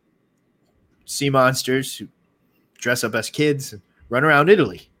sea monsters who dress up as kids and run around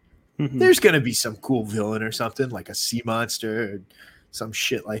Italy. Mm-hmm. There's going to be some cool villain or something, like a sea monster or some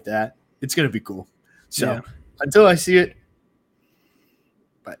shit like that. It's going to be cool. So until I see it,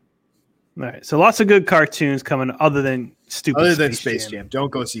 but All right, so lots of good cartoons coming other than stupid. Other than Space Jam.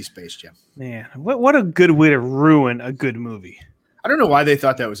 Don't go see Space Jam. Man, what a good way to ruin a good movie. I don't know why they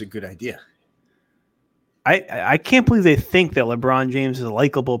thought that was a good idea. I can't believe they think that LeBron James is a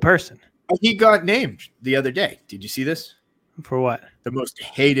likable person. He got named the other day. Did you see this? For what? The most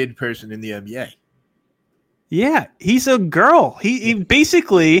hated person in the NBA. Yeah, he's a girl. He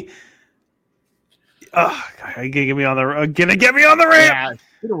basically. Gonna get me on the ramp. Yeah,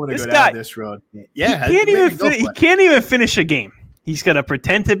 you don't want to This go guy, down this road. Yeah, he can't even finish a game. He's gonna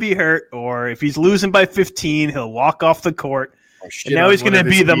pretend to be hurt, or if he's losing by 15, he'll walk off the court. And now he's gonna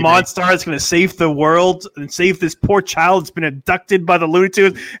be the monster that's gonna save the world and save this poor child that's been abducted by the Looney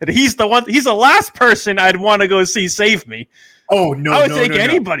Tunes. And he's the last person I'd want to go see save me. Oh no! I would take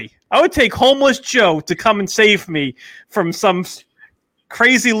anybody. I would take homeless Joe to come and save me from some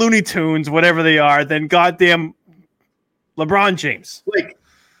crazy Looney Tunes, whatever they are, than goddamn LeBron James. Like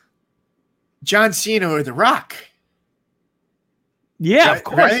John Cena or The Rock. Yeah, right, of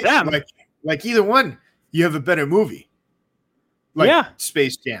course. Right? Them. Like either one, you have a better movie. Like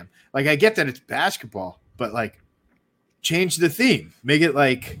Space Jam. Like I get that it's basketball, but like change the theme. Make it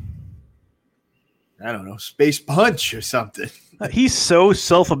like I don't know, Space Punch or something. He's so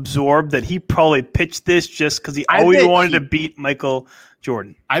self-absorbed that he probably pitched this just because he always wanted to beat Michael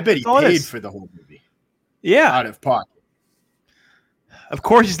Jordan. I bet he paid for the whole movie. Yeah. Out of pocket. Of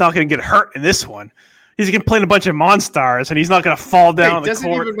course he's not going to get hurt in this one. He's going to play in a bunch of Monstars, and he's not going to fall down on the court.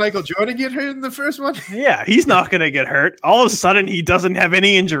 Doesn't even Michael Jordan get hurt in the first one? Yeah, he's not going to get hurt. All of a sudden, he doesn't have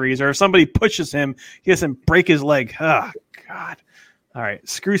any injuries, or if somebody pushes him, he doesn't break his leg. Oh, God. All right,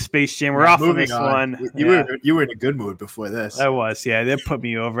 screw Space Jam. We're off on this one. You were in a good mood before this. I was, yeah. They put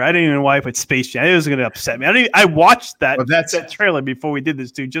me over. I didn't even know why I put Space Jam. It was going to upset me. I watched that trailer before we did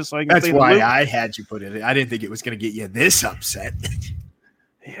this, too, just so I can. That's why I had you put it. I didn't think it was going to get you this upset.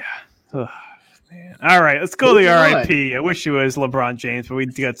 Yeah. Oh, man. All right, let's go to the RIP. I wish it was LeBron James, but we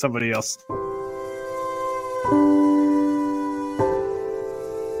got somebody else.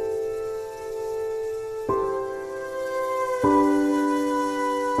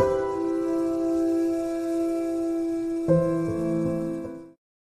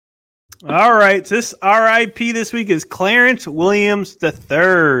 All right, so this RIP this week is Clarence Williams III.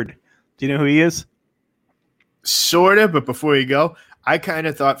 Do you know who he is? Sort of, but before you go, I kind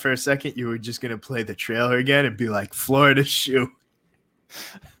of thought for a second you were just going to play the trailer again and be like, Florida Shoe.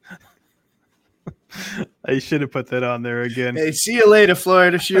 I should have put that on there again. Hey, see you later,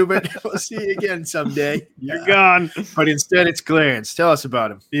 Florida Shoe, but we'll see you again someday. You're gone. But instead, it's Clarence. Tell us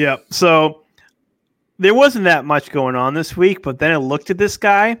about him. Yeah, so there wasn't that much going on this week, but then I looked at this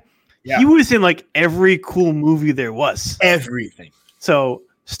guy. Yeah. He was in like every cool movie there was. Everything. So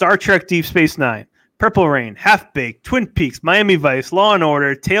Star Trek Deep Space Nine, Purple Rain, Half Baked, Twin Peaks, Miami Vice, Law and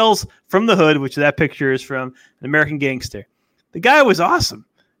Order, Tales from the Hood, which that picture is from An American Gangster. The guy was awesome.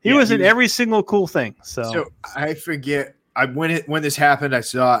 He was in every single cool thing. So I forget. When this happened, I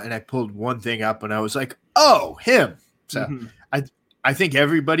saw it and I pulled one thing up and I was like, oh, him. So I think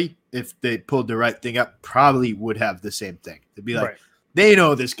everybody, if they pulled the right thing up, probably would have the same thing. They'd be like, they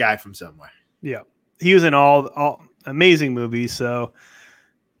know this guy from somewhere. Yeah. He was in all amazing movies. So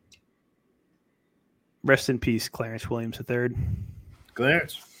rest in peace, Clarence Williams III.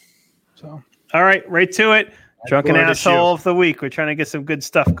 Clarence. So, all right, right to it. Drunken Asshole of the Week. We're trying to get some good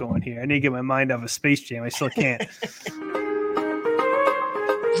stuff going here. I need to get my mind off of Space Jam. I still can't.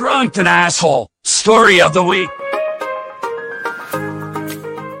 Drunken Asshole. Story of the Week.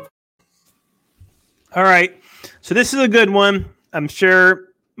 All right. So this is a good one. I'm sure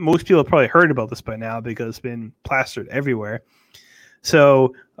most people have probably heard about this by now because it's been plastered everywhere.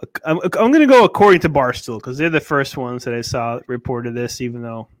 So I'm going to go according to Barstool because they're the first ones that I saw that reported this, even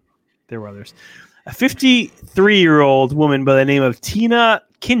though there were others. A 53-year-old woman by the name of Tina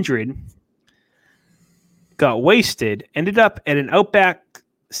Kindred got wasted, ended up at an Outback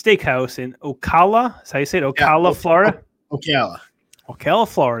Steakhouse in Ocala. Is how you say it? Ocala, Florida? Ocala,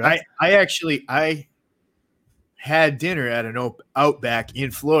 Florida. I had dinner at an Outback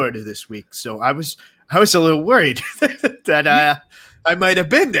in Florida this week, so I was a little worried that I might have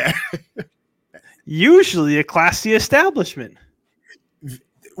been there. Usually a classy establishment.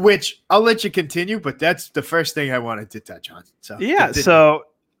 Which I'll let you continue, but that's the first thing I wanted to touch on. So so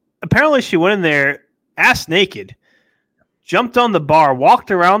apparently she went in there ass naked, jumped on the bar, walked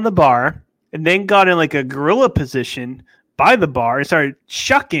around the bar, and then got in like a gorilla position by the bar and started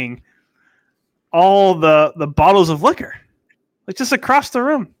chucking all the bottles of liquor, like just across the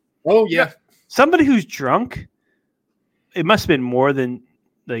room. Oh yeah. Somebody who's drunk, it must have been more than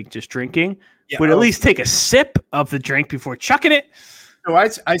like just drinking, would at least take a sip of the drink before chucking it. So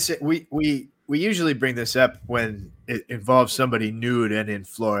I say we usually bring this up when it involves somebody nude and in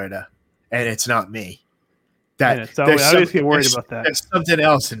Florida, and it's not me. Yeah, so I always get worried about that. There's something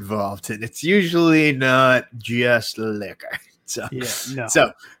else involved, and it's usually not just liquor. So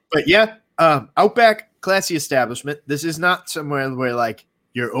but yeah, Outback, classy establishment. This is not somewhere where like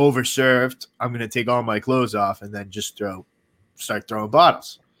you're overserved. I'm going to take all my clothes off and then just start throwing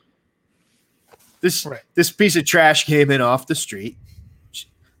bottles. This piece of trash came in off the street.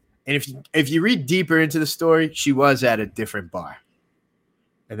 And if you read deeper into the story, she was at a different bar.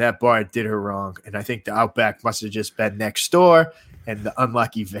 And that bar did her wrong. And I think the Outback must have just been next door and the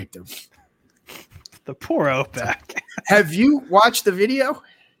unlucky victim. The poor Outback. Have you watched the video?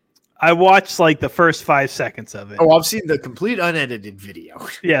 I watched like the first 5 seconds of it. Oh, I've seen the complete unedited video.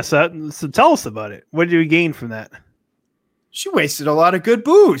 Yeah, so tell us about it. What did you gain from that? She wasted a lot of good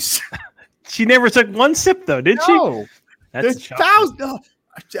booze. She never took one sip, though, did she? No. That's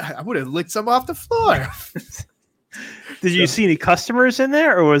I would have licked some off the floor. Did you see any customers in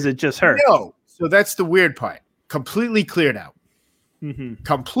there, or was it just her? No. So that's the weird part. Completely cleared out. Mm-hmm.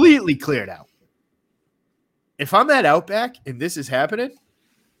 Completely cleared out. If I'm at Outback and this is happening,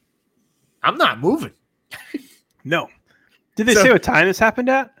 I'm not moving. No. Did they say what time this happened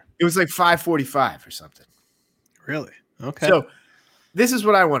at? It was like 5:45 or something. Really? Okay. So this is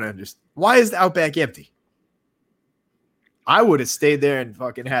what I want to understand. Why is the Outback empty? I would have stayed there and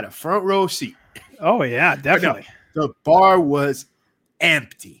fucking had a front row seat. Oh, yeah, definitely. No, the bar was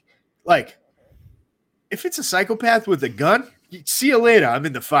empty. Like, if it's a psychopath with a gun, see you later. I'm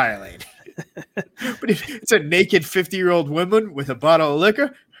in the fire lane. But if it's a naked 50-year-old woman with a bottle of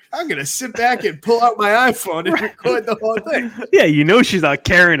liquor, I'm going to sit back and pull out my iPhone and record the whole thing. Yeah, you know she's not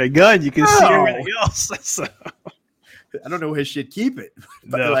carrying a gun. You can see everything else. So. I don't know where she'd keep it.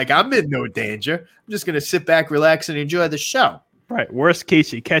 But like, I'm in no danger. I'm just going to sit back, relax, and enjoy the show. Right. Worst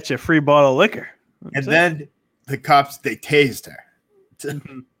case, you catch a free bottle of liquor. And then the cops, they tased her.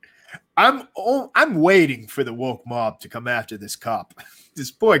 Mm-hmm. I'm waiting for the woke mob to come after this cop.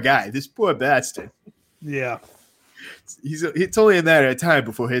 This poor guy, this poor bastard. Yeah. It's only a matter of time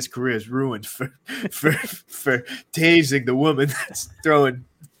before his career is ruined for tasing the woman that's throwing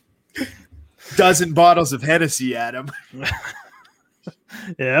dozen bottles of Hennessy at him. Yeah,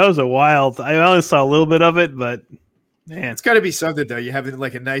 that was a wild. I only saw a little bit of it, but man, it's got to be something though. You're having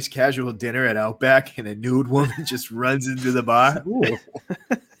like a nice casual dinner at Outback, and a nude woman just runs into the bar.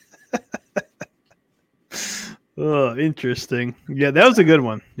 Oh, interesting. Yeah, that was a good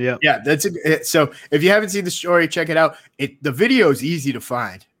one. Yeah, that's so. If you haven't seen the story, check it out. The video is easy to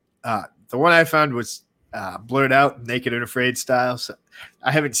find. The one I found was blurred out, Naked and Afraid style. So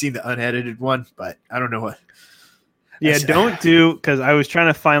I haven't seen the unedited one, but I don't know what. Yeah, because I was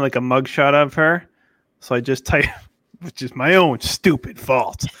trying to find like a mugshot of her, so I just typed, which is my own stupid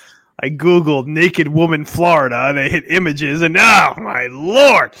fault. I Googled naked woman Florida and I hit images and oh my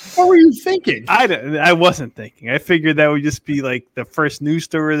Lord. What were you thinking? I wasn't thinking. I figured that would just be like the first news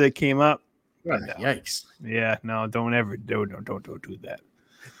story that came up. Oh, yikes. Yeah, no, don't ever don't do that.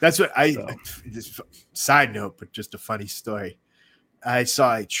 That's what just side note, but just a funny story. I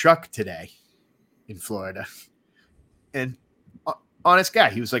saw a truck today in Florida. And honest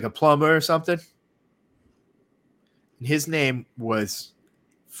guy, he was like a plumber or something. And his name was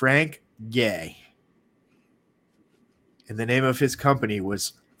Frank Gay. And the name of his company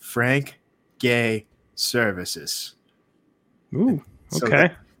was Frank Gay Services. Ooh, so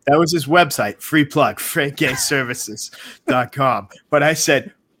okay. That was his website, free plug, frankgayservices.com. But I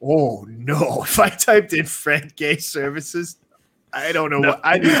said, oh no, if I typed in Frank Gay Services, I don't know what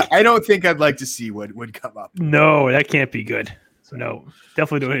I don't think I'd like to see what would come up. No, that can't be good. No,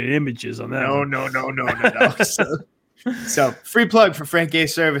 definitely don't hit images on that. No. So free plug for Frank Gay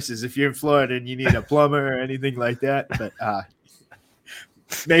Services if you're in Florida and you need a plumber or anything like that. But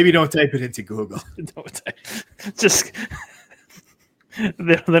maybe don't type it into Google. Just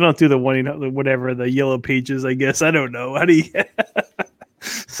they don't do the whatever the yellow pages. I guess I don't know. How do you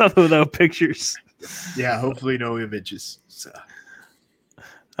something without pictures? Yeah, hopefully no images. So.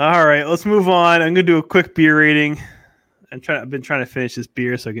 All right, let's move on. I'm gonna do a quick beer rating. I've been trying to finish this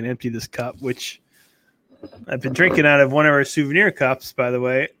beer so I can empty this cup, which I've been drinking out of one of our souvenir cups, by the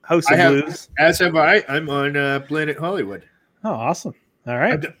way. House of Blues. As have I. I'm on Planet Hollywood. Oh, awesome. All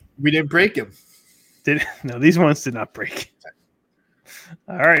right. We didn't break them. No, these ones did not break.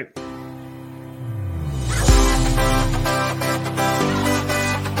 All right.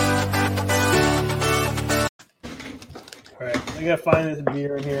 All right. I got to find this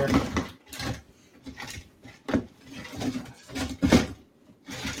beer in here.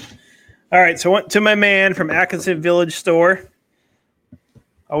 All right, so I went to my man from Atkinson Village store.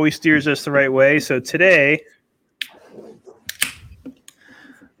 always steers us the right way. So today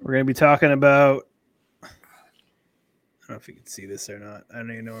we're going to be talking about. I don't know if you can see this or not. I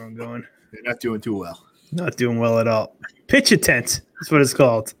don't even know where I'm going. You're not doing too well. Not doing well at all. Pitch a tent. That's what it's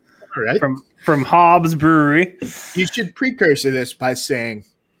called. All right. From Hobbs Brewery. You should precursor this by saying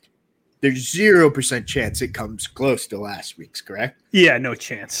there's 0% chance it comes close to last week's, correct? Yeah, no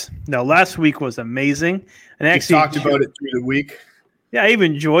chance. No, last week was amazing. And I We actually talked about it through the week. Yeah, I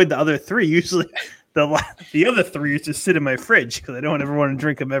even enjoyed the other three. Usually the other three just sit in my fridge because I don't ever want to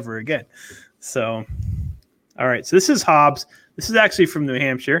drink them ever again. So, all right. So this is Hobbs. This is actually from New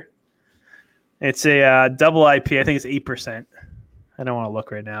Hampshire. It's a double IP. I think it's 8%. I don't want to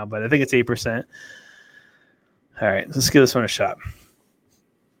look right now, but I think it's 8%. All right. Let's give this one a shot.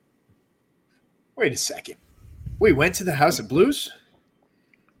 Wait a second. We went to the House of Blues?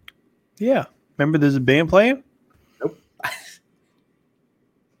 Yeah. Remember there's a band playing? Nope.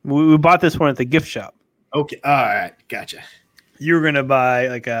 We bought this one at the gift shop. Okay. All right. Gotcha. You were going to buy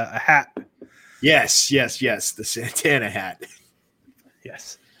like a hat. Yes. The Santana hat.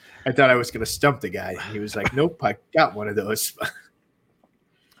 Yes. I thought I was going to stump the guy. He was like, nope, I got one of those.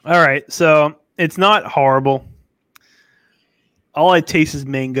 All right. So it's not horrible. All I taste is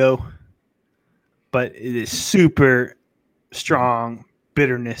mango, but it is super strong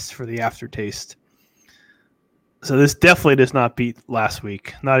bitterness for the aftertaste. So this definitely does not beat last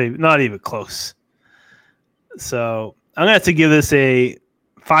week. Not even close. So I'm gonna have to give this a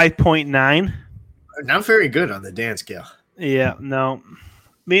 5.9. Not very good on the Dan scale. Yeah, no.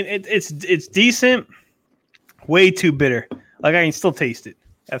 I mean it's decent. Way too bitter. Like I can still taste it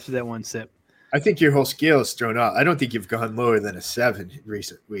after that one sip. I think your whole scale is thrown off. I don't think you've gone lower than a 7 in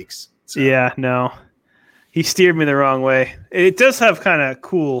recent weeks. So. Yeah, no. He steered me the wrong way. It does have kind of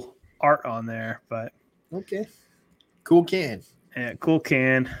cool art on there, but okay. Cool can. Yeah, cool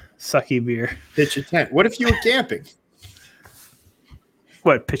can. Sucky beer. Pitch a tent. What if you were camping?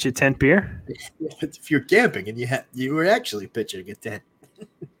 What, pitch a tent beer? If you're camping and you were actually pitching a tent.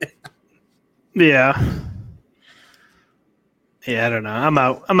 Yeah. Yeah, I don't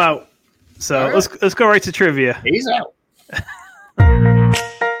know. I'm out. So right. let's go right to trivia. He's out.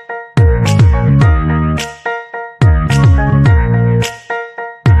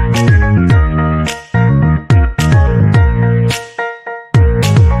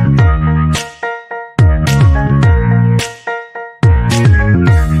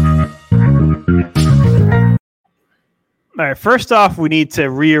 All right, first off, we need to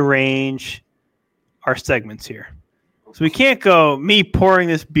rearrange our segments here. So we can't go me pouring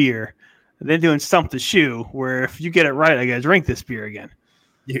this beer and then doing Stump the Shoe, where if you get it right, I got to drink this beer again.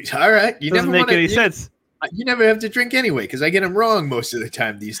 All right. You Doesn't never make any sense. You never have to drink anyway because I get them wrong most of the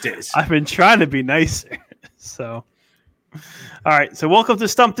time these days. I've been trying to be nicer. So, all right. So welcome to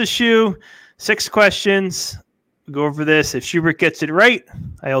Stump the Shoe. 6 questions. We'll go over this. If Schubert gets it right,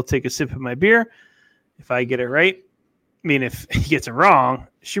 I'll take a sip of my beer. If I get it right, if he gets it wrong,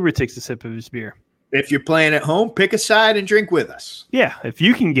 Schubert takes a sip of his beer. If you're playing at home, pick a side and drink with us. Yeah, if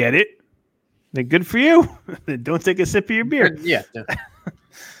you can get it, then good for you. Then don't take a sip of your beer. Yeah.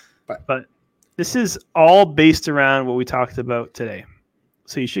 But this is all based around what we talked about today.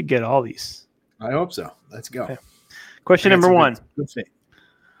 So you should get all these. I hope so. Let's go. Okay. Question number 1.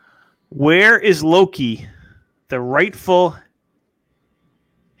 Where is Loki the rightful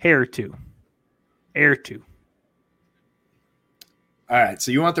heir to? All right,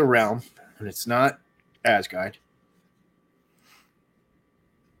 so you want the realm, and it's not Asgard.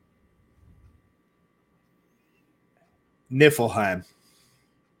 Niflheim.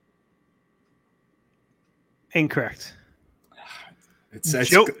 Incorrect. It's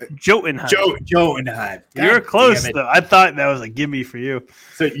Jotunheim. Jotunheim. You're close, though. I thought that was a gimme for you.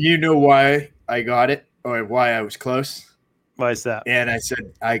 So you know why I got it, or why I was close? Why is that? And I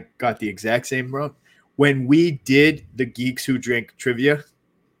said I got the exact same wrong. When we did the Geeks Who Drink trivia,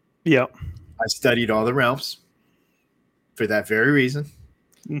 Yep. I studied all the realms for that very reason.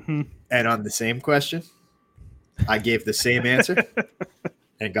 Mm-hmm. And on the same question, I gave the same answer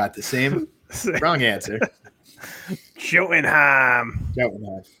and got the same wrong answer. Jotunheim.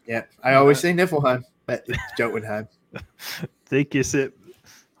 Yeah, I always say Niflheim, but it's Jotunheim. Take your sip.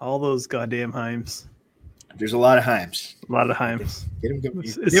 All those goddamn Heims. There's a lot of Heims. A lot of Heims. Get them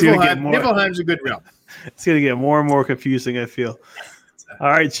Niflheim's a good realm. It's going to get more and more confusing, I feel. All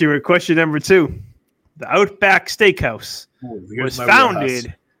right, Stuart. Question number 2. The Outback Steakhouse was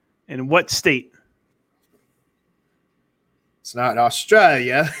founded in what state? It's not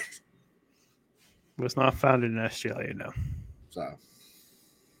Australia. Was not founded in Australia, no. So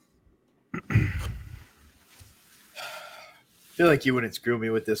feel like you wouldn't screw me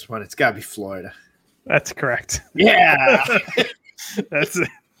with this one. It's got to be Florida. That's correct. Yeah. That's it.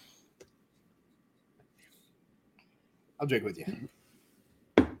 I'll drink with you.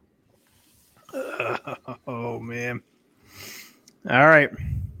 Oh, man. All right.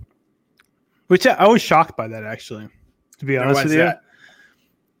 Which I was shocked by that, actually, to be honest with you. That?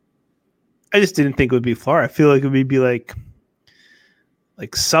 I just didn't think it would be Florida. I feel like it would be like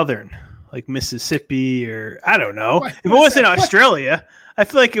Southern, like Mississippi, or I don't know. What? If it wasn't Australia, I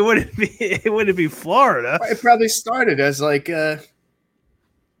feel like it wouldn't be Florida. It probably started as like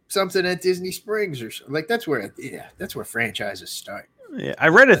something at Disney Springs or something. Like that's where franchises start. Yeah, I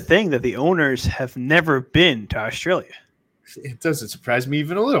read a thing that the owners have never been to Australia. It doesn't surprise me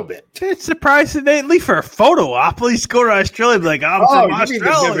even a little bit. It's surprising they leave for a photo op. Please go to Australia and be like, I'm from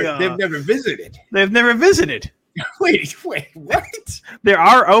Australia. They've never visited. They've never visited. Wait, what? There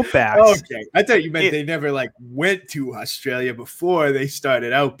are Outbacks. Okay. I thought you meant they never like went to Australia before they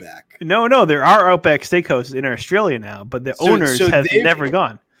started Outback. No, there are Outback Steakhouses in Australia now, but the owners have never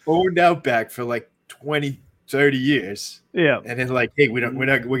gone. Owned Outback for like 20, 30 years. Yeah. And then like, hey, we're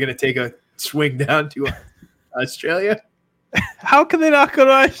gonna take a swing down to Australia. How can they not go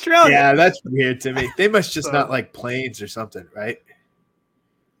to Australia? Yeah, that's weird to me. They must just not like planes or something, right?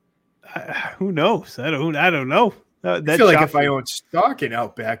 Who knows? I don't know. I feel like if I owned stock in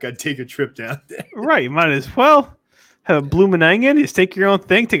Outback, I'd take a trip down there. Right, you might as well have a blooming onion. Just take your own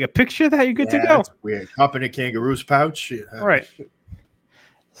thing, take a picture of that. You're good to go. That's weird. Hop in a kangaroo's pouch. Right.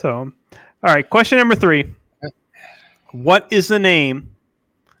 So, all right. Question number 3. What is the name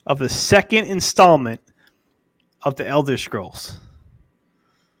of the second installment of the Elder Scrolls?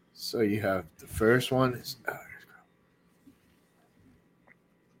 So you have the first one is I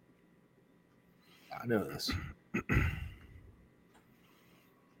know this.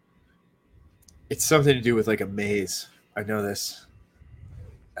 It's something to do with like a maze. I know this.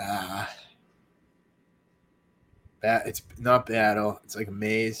 It's not battle. It's like a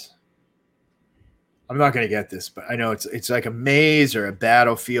maze. I'm not gonna get this, but I know it's like a maze or a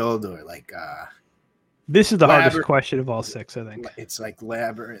battlefield or like This is the hardest question of all 6, I think. It's like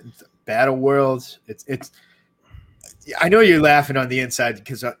Labyrinth, Battle World. It's. I know you're laughing on the inside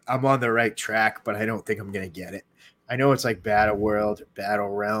because I'm on the right track, but I don't think I'm gonna get it. I know it's like Battle World, Battle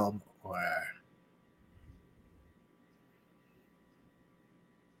Realm, or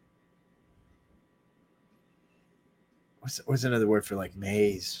what's another word for like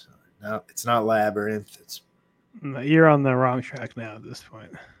maze? No, it's not Labyrinth. You're on the wrong track now at this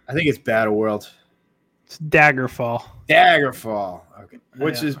point. I think it's Battle World. It's Daggerfall. Daggerfall. Okay.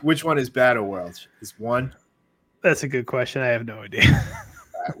 Which one is Battle World? Is one? That's a good question. I have no idea.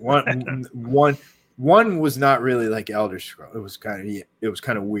 One was not really like Elder Scrolls. It was kind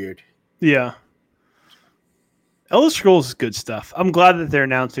of weird. Yeah. Elder Scrolls is good stuff. I'm glad that they're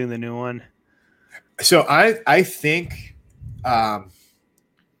announcing the new one. So I think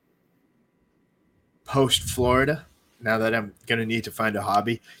post Florida, now that I'm gonna need to find a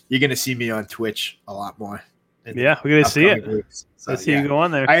hobby, you're gonna see me on Twitch a lot more. Yeah, we're gonna see it. So, Let's see you go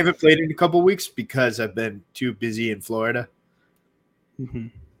on there. I haven't played in a couple weeks because I've been too busy in Florida. Mm-hmm.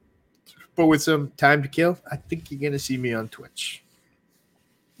 But with some time to kill, I think you're gonna see me on Twitch.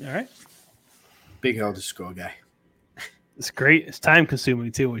 All right. Big Elder Scroll guy. It's great. It's time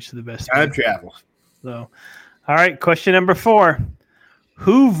consuming too, which is the best. Time travel. So, all right. Question number 4: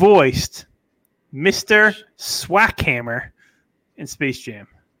 Who voiced Mr. Swackhammer in Space Jam?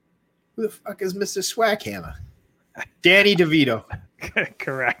 Who the fuck is Mr. Swackhammer? Danny DeVito.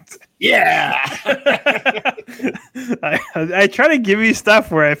 Correct. Yeah. I try to give you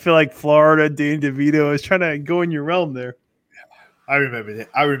stuff where I feel like Florida, Danny DeVito is trying to go in your realm there. I remember that.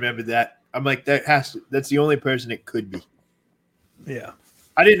 I'm like, that's the only person it could be. Yeah.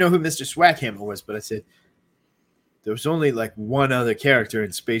 I didn't know who Mr. Swackhammer was, but I said there was only like one other character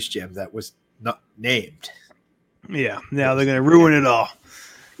in Space Jam that was not named. Yeah. Now they're going to ruin it all.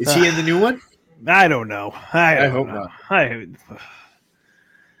 Is he in the new one? I don't know. I hope not. Danny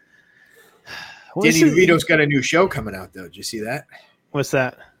DeVito's got a new show coming out, though. Did you see that? What's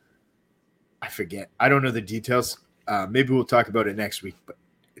that? I forget. I don't know the details. Maybe we'll talk about it next week, but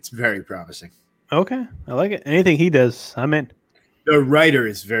it's very promising. Okay. I like it. Anything he does, I'm in. The writer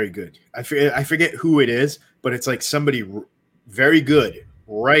is very good. I forget who it is, but it's like somebody very good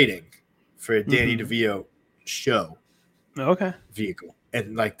writing for a Danny DeVito show. Okay. Vehicle.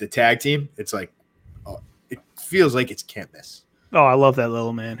 And like the tag team, it's like, it feels like it's can't miss. Oh, I love that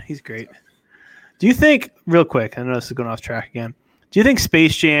little man. He's great. Do you think, real quick, I know this is going off track again. Do you think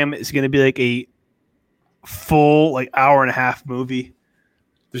Space Jam is going to be like a full, like, hour and a half movie?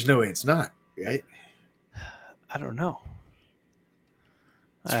 There's no way it's not, right? I don't know.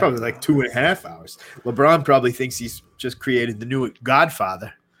 It's probably like 2.5 hours. LeBron probably thinks he's just created the new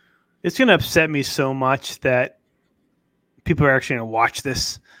Godfather. It's going to upset me so much that people are actually going to watch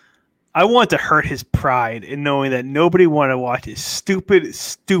this. I want to hurt his pride in knowing that nobody wanted to watch his stupid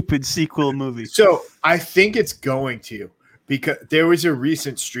sequel movie. So I think it's going to, because there was a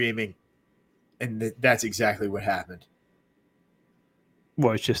recent streaming, and that's exactly what happened.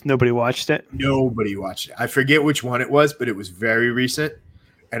 Well, it's just nobody watched it? Nobody watched it. I forget which one it was, but it was very recent,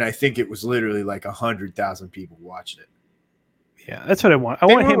 and I think it was literally like 100,000 people watched it. Yeah, that's what I want. They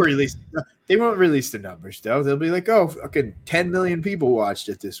won't release the numbers, though. They'll be like, oh, fucking 10 million people watched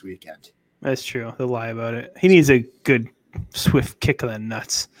it this weekend. That's true. They'll lie about it. He needs a good, swift kick of the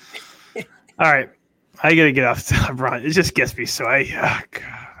nuts. All right. I got to get off LeBron. It just gets me so God, that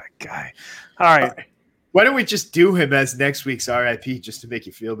guy. All right. Why don't we just do him as next week's RIP just to make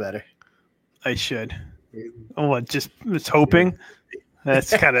you feel better? I should. Oh, just hoping.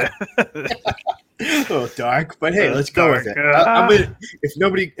 That's kind of a little dark, but hey, let's go with it.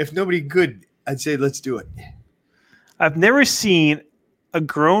 If nobody good, I'd say let's do it. I've never seen a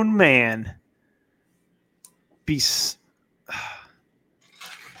grown man be.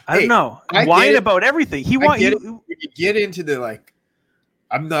 I don't know. Whine about everything. You get into the like.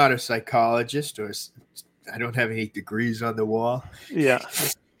 I'm not a psychologist, or I don't have any degrees on the wall. Yeah.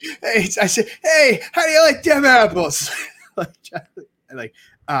 I say, hey, how do you like them apples?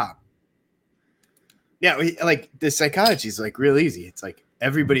 Yeah, like the psychology is like real easy. It's like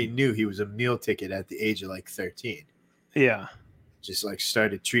everybody knew he was a meal ticket at the age of like 13. Yeah, just like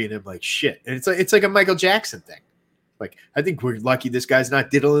started treating him like shit, and it's like a Michael Jackson thing. Like I think we're lucky this guy's not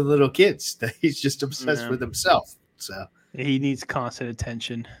diddling little kids. That he's just obsessed with himself. So he needs constant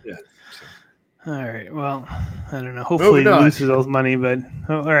attention. Yeah. All right. Well, I don't know. Hopefully he loses all his money, but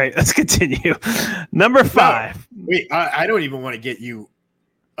all right. Let's continue. Number 5. No, wait, I don't even want to get you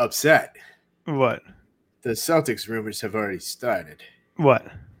upset. What? The Celtics rumors have already started. What?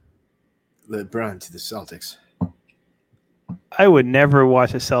 LeBron to the Celtics. I would never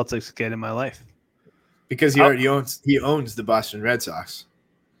watch the Celtics again in my life. Because he already owns the Boston Red Sox.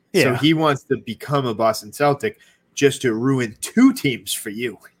 Yeah. So he wants to become a Boston Celtic just to ruin 2 teams for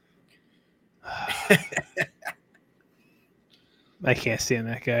you. I can't stand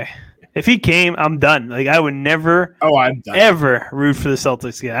that guy. If he came, I'm done. Like I would never I'm done. Ever root for the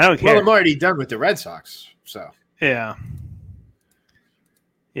Celtics again. I don't care. Well, I'm already done with the Red Sox. So yeah.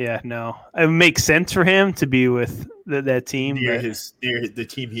 Yeah, no. It makes sense for him to be with that team. Near the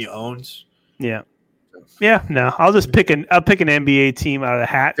team he owns. Yeah. Yeah, no. I'll pick an NBA team out of the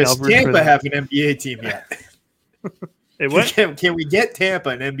hat. Does Tampa have an NBA team yet? Can we get Tampa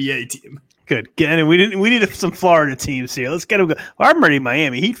an NBA team? Good. We need some Florida teams here. Let's get them. Well, I'm already a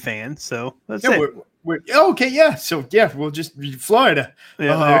Miami Heat fan, so that's it. Okay, yeah. So yeah, we'll just Florida.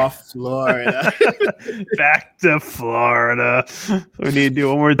 Yeah, Florida. Back to Florida. We need to do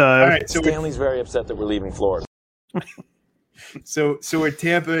one more time. All right. So Stanley's very upset that we're leaving Florida. So we're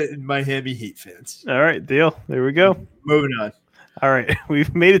Tampa and Miami Heat fans. All right, deal. There we go. Moving on. All right,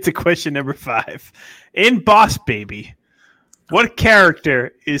 we've made it to question number 5. In Boss Baby, what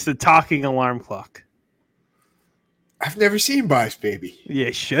character is the talking alarm clock? I've never seen Boss Baby. Yeah,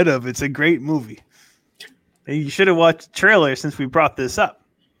 you should have. It's a great movie. And you should have watched the trailer since we brought this up.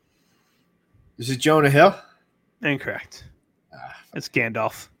 Is it Jonah Hill? Incorrect. It's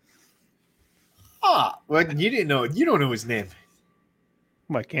Gandalf. Well, you didn't know. You don't know his name.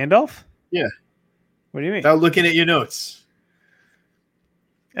 What, Gandalf? Yeah. What do you mean? Without looking at your notes.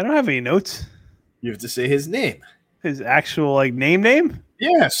 I don't have any notes. You have to say his name. His actual name?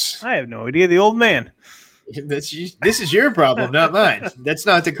 Yes. I have no idea. The old man. This is your problem, not mine. That's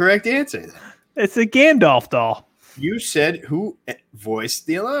not the correct answer. It's a Gandalf doll. You said who voiced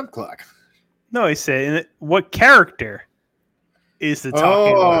the alarm clock. No, I said what character is the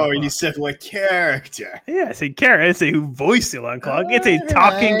talking alarm clock? You said what character. Yeah, I said character. I didn't say who voiced the alarm clock. It's a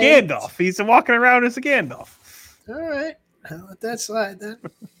talking Gandalf. He's walking around as a Gandalf. All right. I'll let that slide then.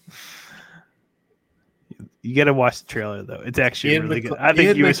 You got to watch the trailer, though. It's actually really good. I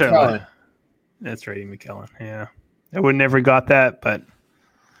think you would start laughing. That's right, Ian McKellen. Yeah. I would never got that, but.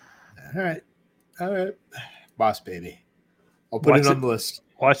 All right. Boss Baby. I'll put it on the list.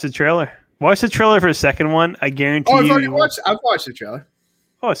 Watch the trailer. Watch the trailer for the second one. I guarantee you. I've watched the trailer.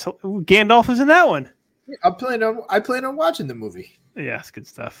 Oh, so Gandalf is in that one. I plan on watching the movie. Yeah, it's good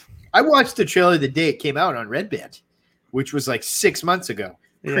stuff. I watched the trailer the day it came out on Red Band, which was like 6 months ago,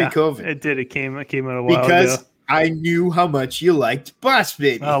 pre-COVID. It did. It came out a while because ago. I knew how much you liked Boss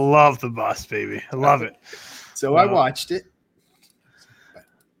Baby. I love the Boss Baby. I love it. So I watched it.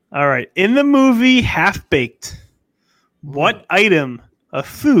 All right. In the movie Half Baked, what item a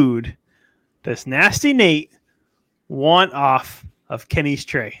food does Nasty Nate want off of Kenny's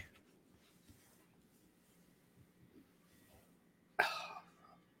tray?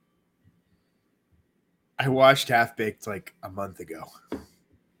 I watched Half Baked like a month ago.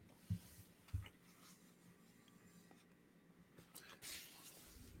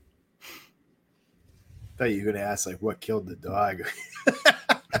 Thought you were gonna ask like what killed the dog.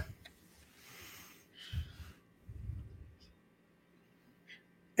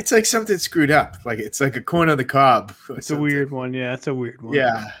 It's like something screwed up. Like it's like a corn on the cob. It's a weird one. Yeah, it's a weird one.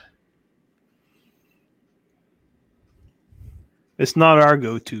 Yeah. It's not our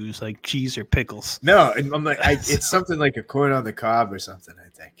go-tos like cheese or pickles. No, and I'm like, it's something like a corn on the cob or something, I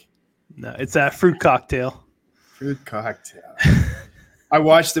think. No, it's a fruit cocktail. Fruit cocktail. I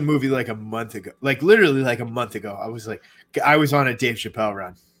watched the movie like a month ago. Like literally like a month ago. I was on a Dave Chappelle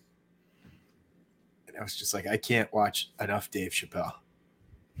run. And I was just like, I can't watch enough Dave Chappelle.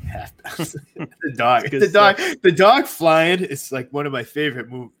 The dog flying is like one of my favorite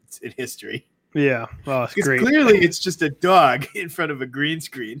movies in history. Yeah. Oh, it's great. Clearly it's just a dog in front of a green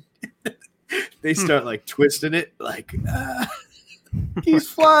screen. They start like twisting it like he's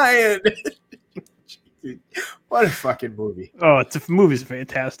flying. What a fucking movie. Oh, the movie's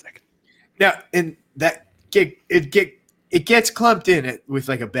fantastic. Now, and that it gets clumped in it with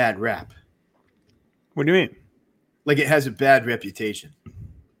like a bad rap. What do you mean? Like it has a bad reputation.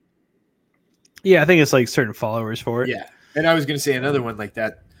 Yeah, I think it's like certain followers for it. Yeah. And I was going to say another one like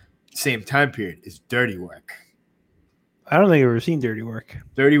that same time period is Dirty Work. I don't think I've ever seen Dirty Work.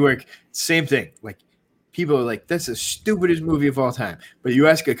 Dirty Work, same thing. Like people are like, that's the stupidest movie of all time. But you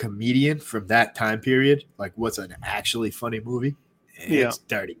ask a comedian from that time period, like what's an actually funny movie? It's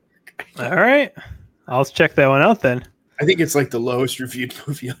Dirty Work. All right. I'll check that one out then. I think it's like the lowest reviewed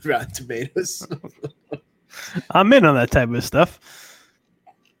movie on Rotten Tomatoes. I'm in on that type of stuff.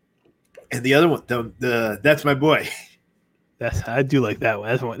 And the other one, the That's My Boy. I do like that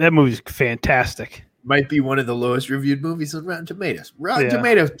one. That movie's fantastic. Might be one of the lowest reviewed movies on Rotten Tomatoes. Rotten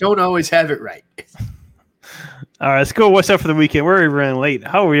Tomatoes don't always have it right. All right, let's go. What's up for the weekend? We're already running late.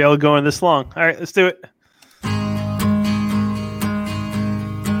 How are we all going this long? All right, let's do it.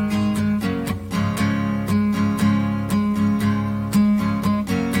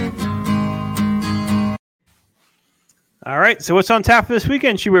 All right, so what's on tap for this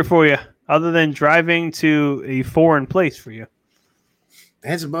weekend, Schubert, for you, other than driving to a foreign place for you?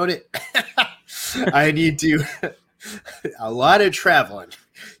 That's about it. I need to a lot of traveling.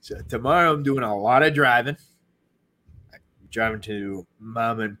 So tomorrow I'm doing a lot of driving. I'm driving to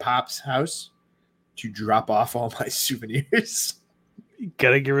mom and pop's house to drop off all my souvenirs. You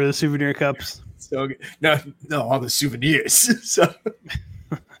gotta get rid of the souvenir cups. So no, all the souvenirs. So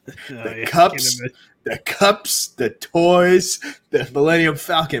the cups, the toys, the Millennium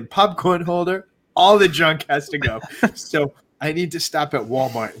Falcon popcorn holder, all the junk has to go. So I need to stop at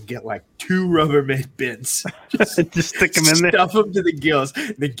Walmart and get like 2 Rubbermaid bins. Just stick them in there. Stuff them to the gills,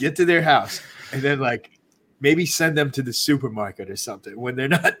 then get to their house, and then like maybe send them to the supermarket or something when they're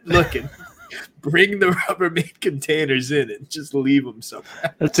not looking. Bring the Rubbermaid containers in and just leave them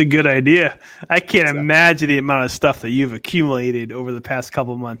somewhere. That's a good idea. I can't imagine the amount of stuff that you've accumulated over the past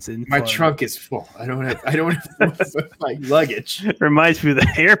couple months. In my Florida. trunk is full. I don't have my luggage. Reminds me of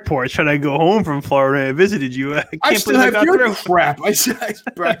the airport. Trying to go home from Florida, I visited you. I still have your crap. I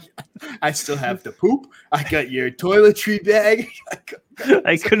still have the poop. I got your toiletry bag.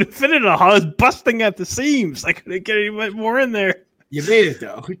 I couldn't fit it all. I was busting at the seams. I couldn't get any more in there. You made it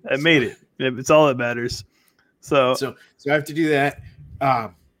though. I made it. It's all that matters. So I have to do that.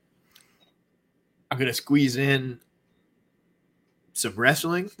 I'm gonna squeeze in some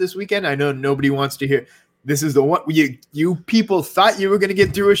wrestling this weekend. I know nobody wants to hear. This is the one you people thought you were gonna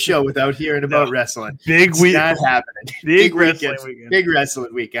get through a show without hearing about wrestling. Big week, not happening. Big wrestling weekend. Big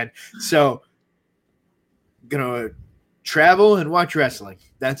wrestling weekend. So, gonna travel and watch wrestling.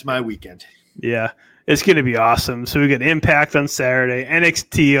 That's my weekend. Yeah. It's going to be awesome. So we got Impact on Saturday,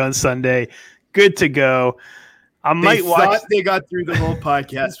 NXT on Sunday. Good to go. They got through the whole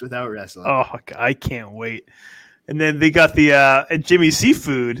podcast without wrestling. Oh, I can't wait. And then they got the at Jimmy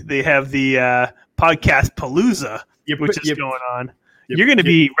Seafood. They have the podcast Palooza, which is going on. You're going to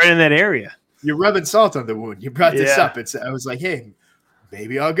be right in that area. You're rubbing salt on the wound. You brought this up. I was like, hey,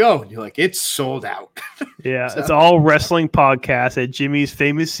 maybe I'll go. And you're like, it's sold out. Yeah, so, it's all wrestling podcast at Jimmy's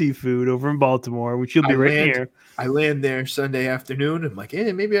Famous Seafood over in Baltimore, which you'll be here. I land there Sunday afternoon. I'm like,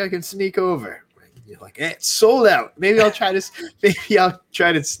 hey, maybe I can sneak over. And you're like, hey, it's sold out. Maybe I'll try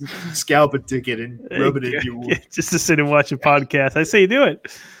to scalp a ticket and rub it in your wound. Just to sit and watch a podcast. I say do it.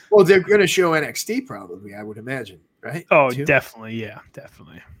 Well, they're going to show NXT probably, I would imagine. right? Oh, 2? definitely. Yeah,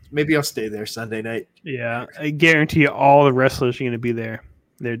 definitely. Maybe I'll stay there Sunday night. Yeah, I guarantee you all the wrestlers are going to be there.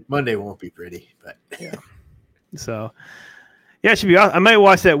 Monday won't be pretty, but Yeah. So, yeah, it should be awesome. I might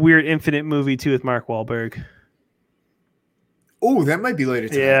watch that weird Infinite movie too with Mark Wahlberg. oh, that might be later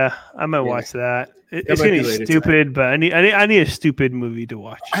tonight. Yeah, I might watch that. It's might going be to be later stupid, but I need a stupid movie to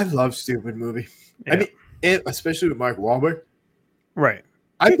watch. I love stupid movie. Yeah. I mean, especially with Mark Wahlberg. Right.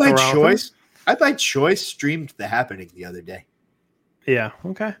 I by go wrong with choice streamed The Happening the other day. Yeah.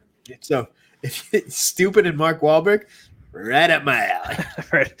 Okay. So if it's stupid and Mark Wahlberg, right up my alley.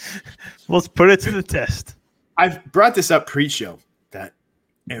 Right. Let's put it to the test. I've brought this up pre-show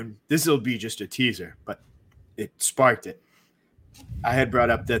and this will be just a teaser, but it sparked it. I had brought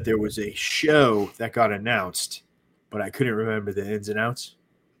up that there was a show that got announced, but I couldn't remember the ins and outs.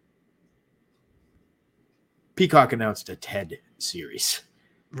 Peacock announced a TED series.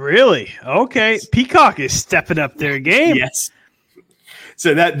 Really? Okay. Peacock is stepping up their game. Yes.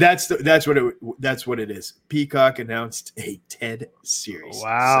 So that's what it is. Peacock announced a TED series.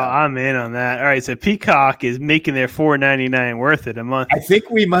 Wow, I'm in on that. All right, so Peacock is making their $4.99 worth it a month. I think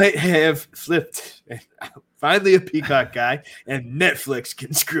we might have flipped. Finally, a Peacock guy, and Netflix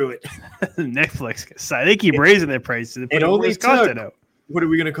can screw it. Netflix, so they keep raising their prices. It only took, what are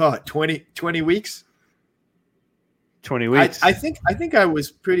we going to call it? 20 weeks? 20 weeks. I think I was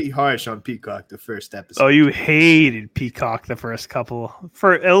pretty harsh on Peacock the first episode. Oh, you hated Peacock the first couple,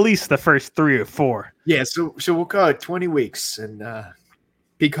 for at least the first 3 or 4. Yeah, so we'll call it 20 weeks, and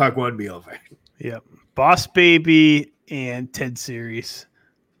Peacock won me over. Yep. Boss Baby and TED series.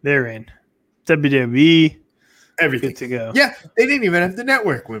 They're in. WWE. Everything. Good to go. Yeah, they didn't even have the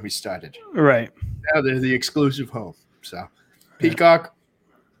network when we started. Right. Now they're the exclusive home. So, Peacock,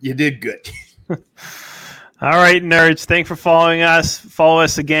 you did good. All right, nerds. Thanks for following us. Follow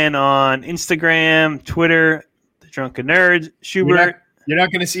us again on Instagram, Twitter, The Drunken Nerds, Schubert. You're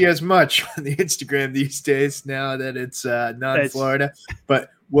not going to see as much on the Instagram these days now that it's non-Florida, but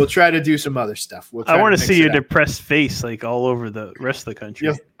we'll try to do some other stuff. I want to see your depressed face like all over the rest of the country.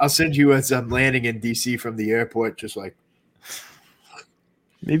 Yeah, I'll send you as I'm landing in D.C. from the airport, just like.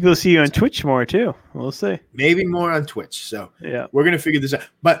 Maybe we'll see you on Twitch more too. We'll see. Maybe more on Twitch. So yeah, we're going to figure this out.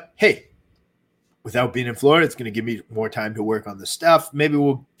 But hey, without being in Florida, it's going to give me more time to work on the stuff. Maybe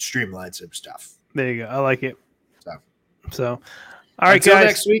we'll streamline some stuff. There you go. I like it. So all right, Until guys.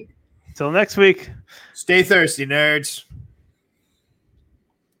 next week. Until next week. Stay thirsty, nerds.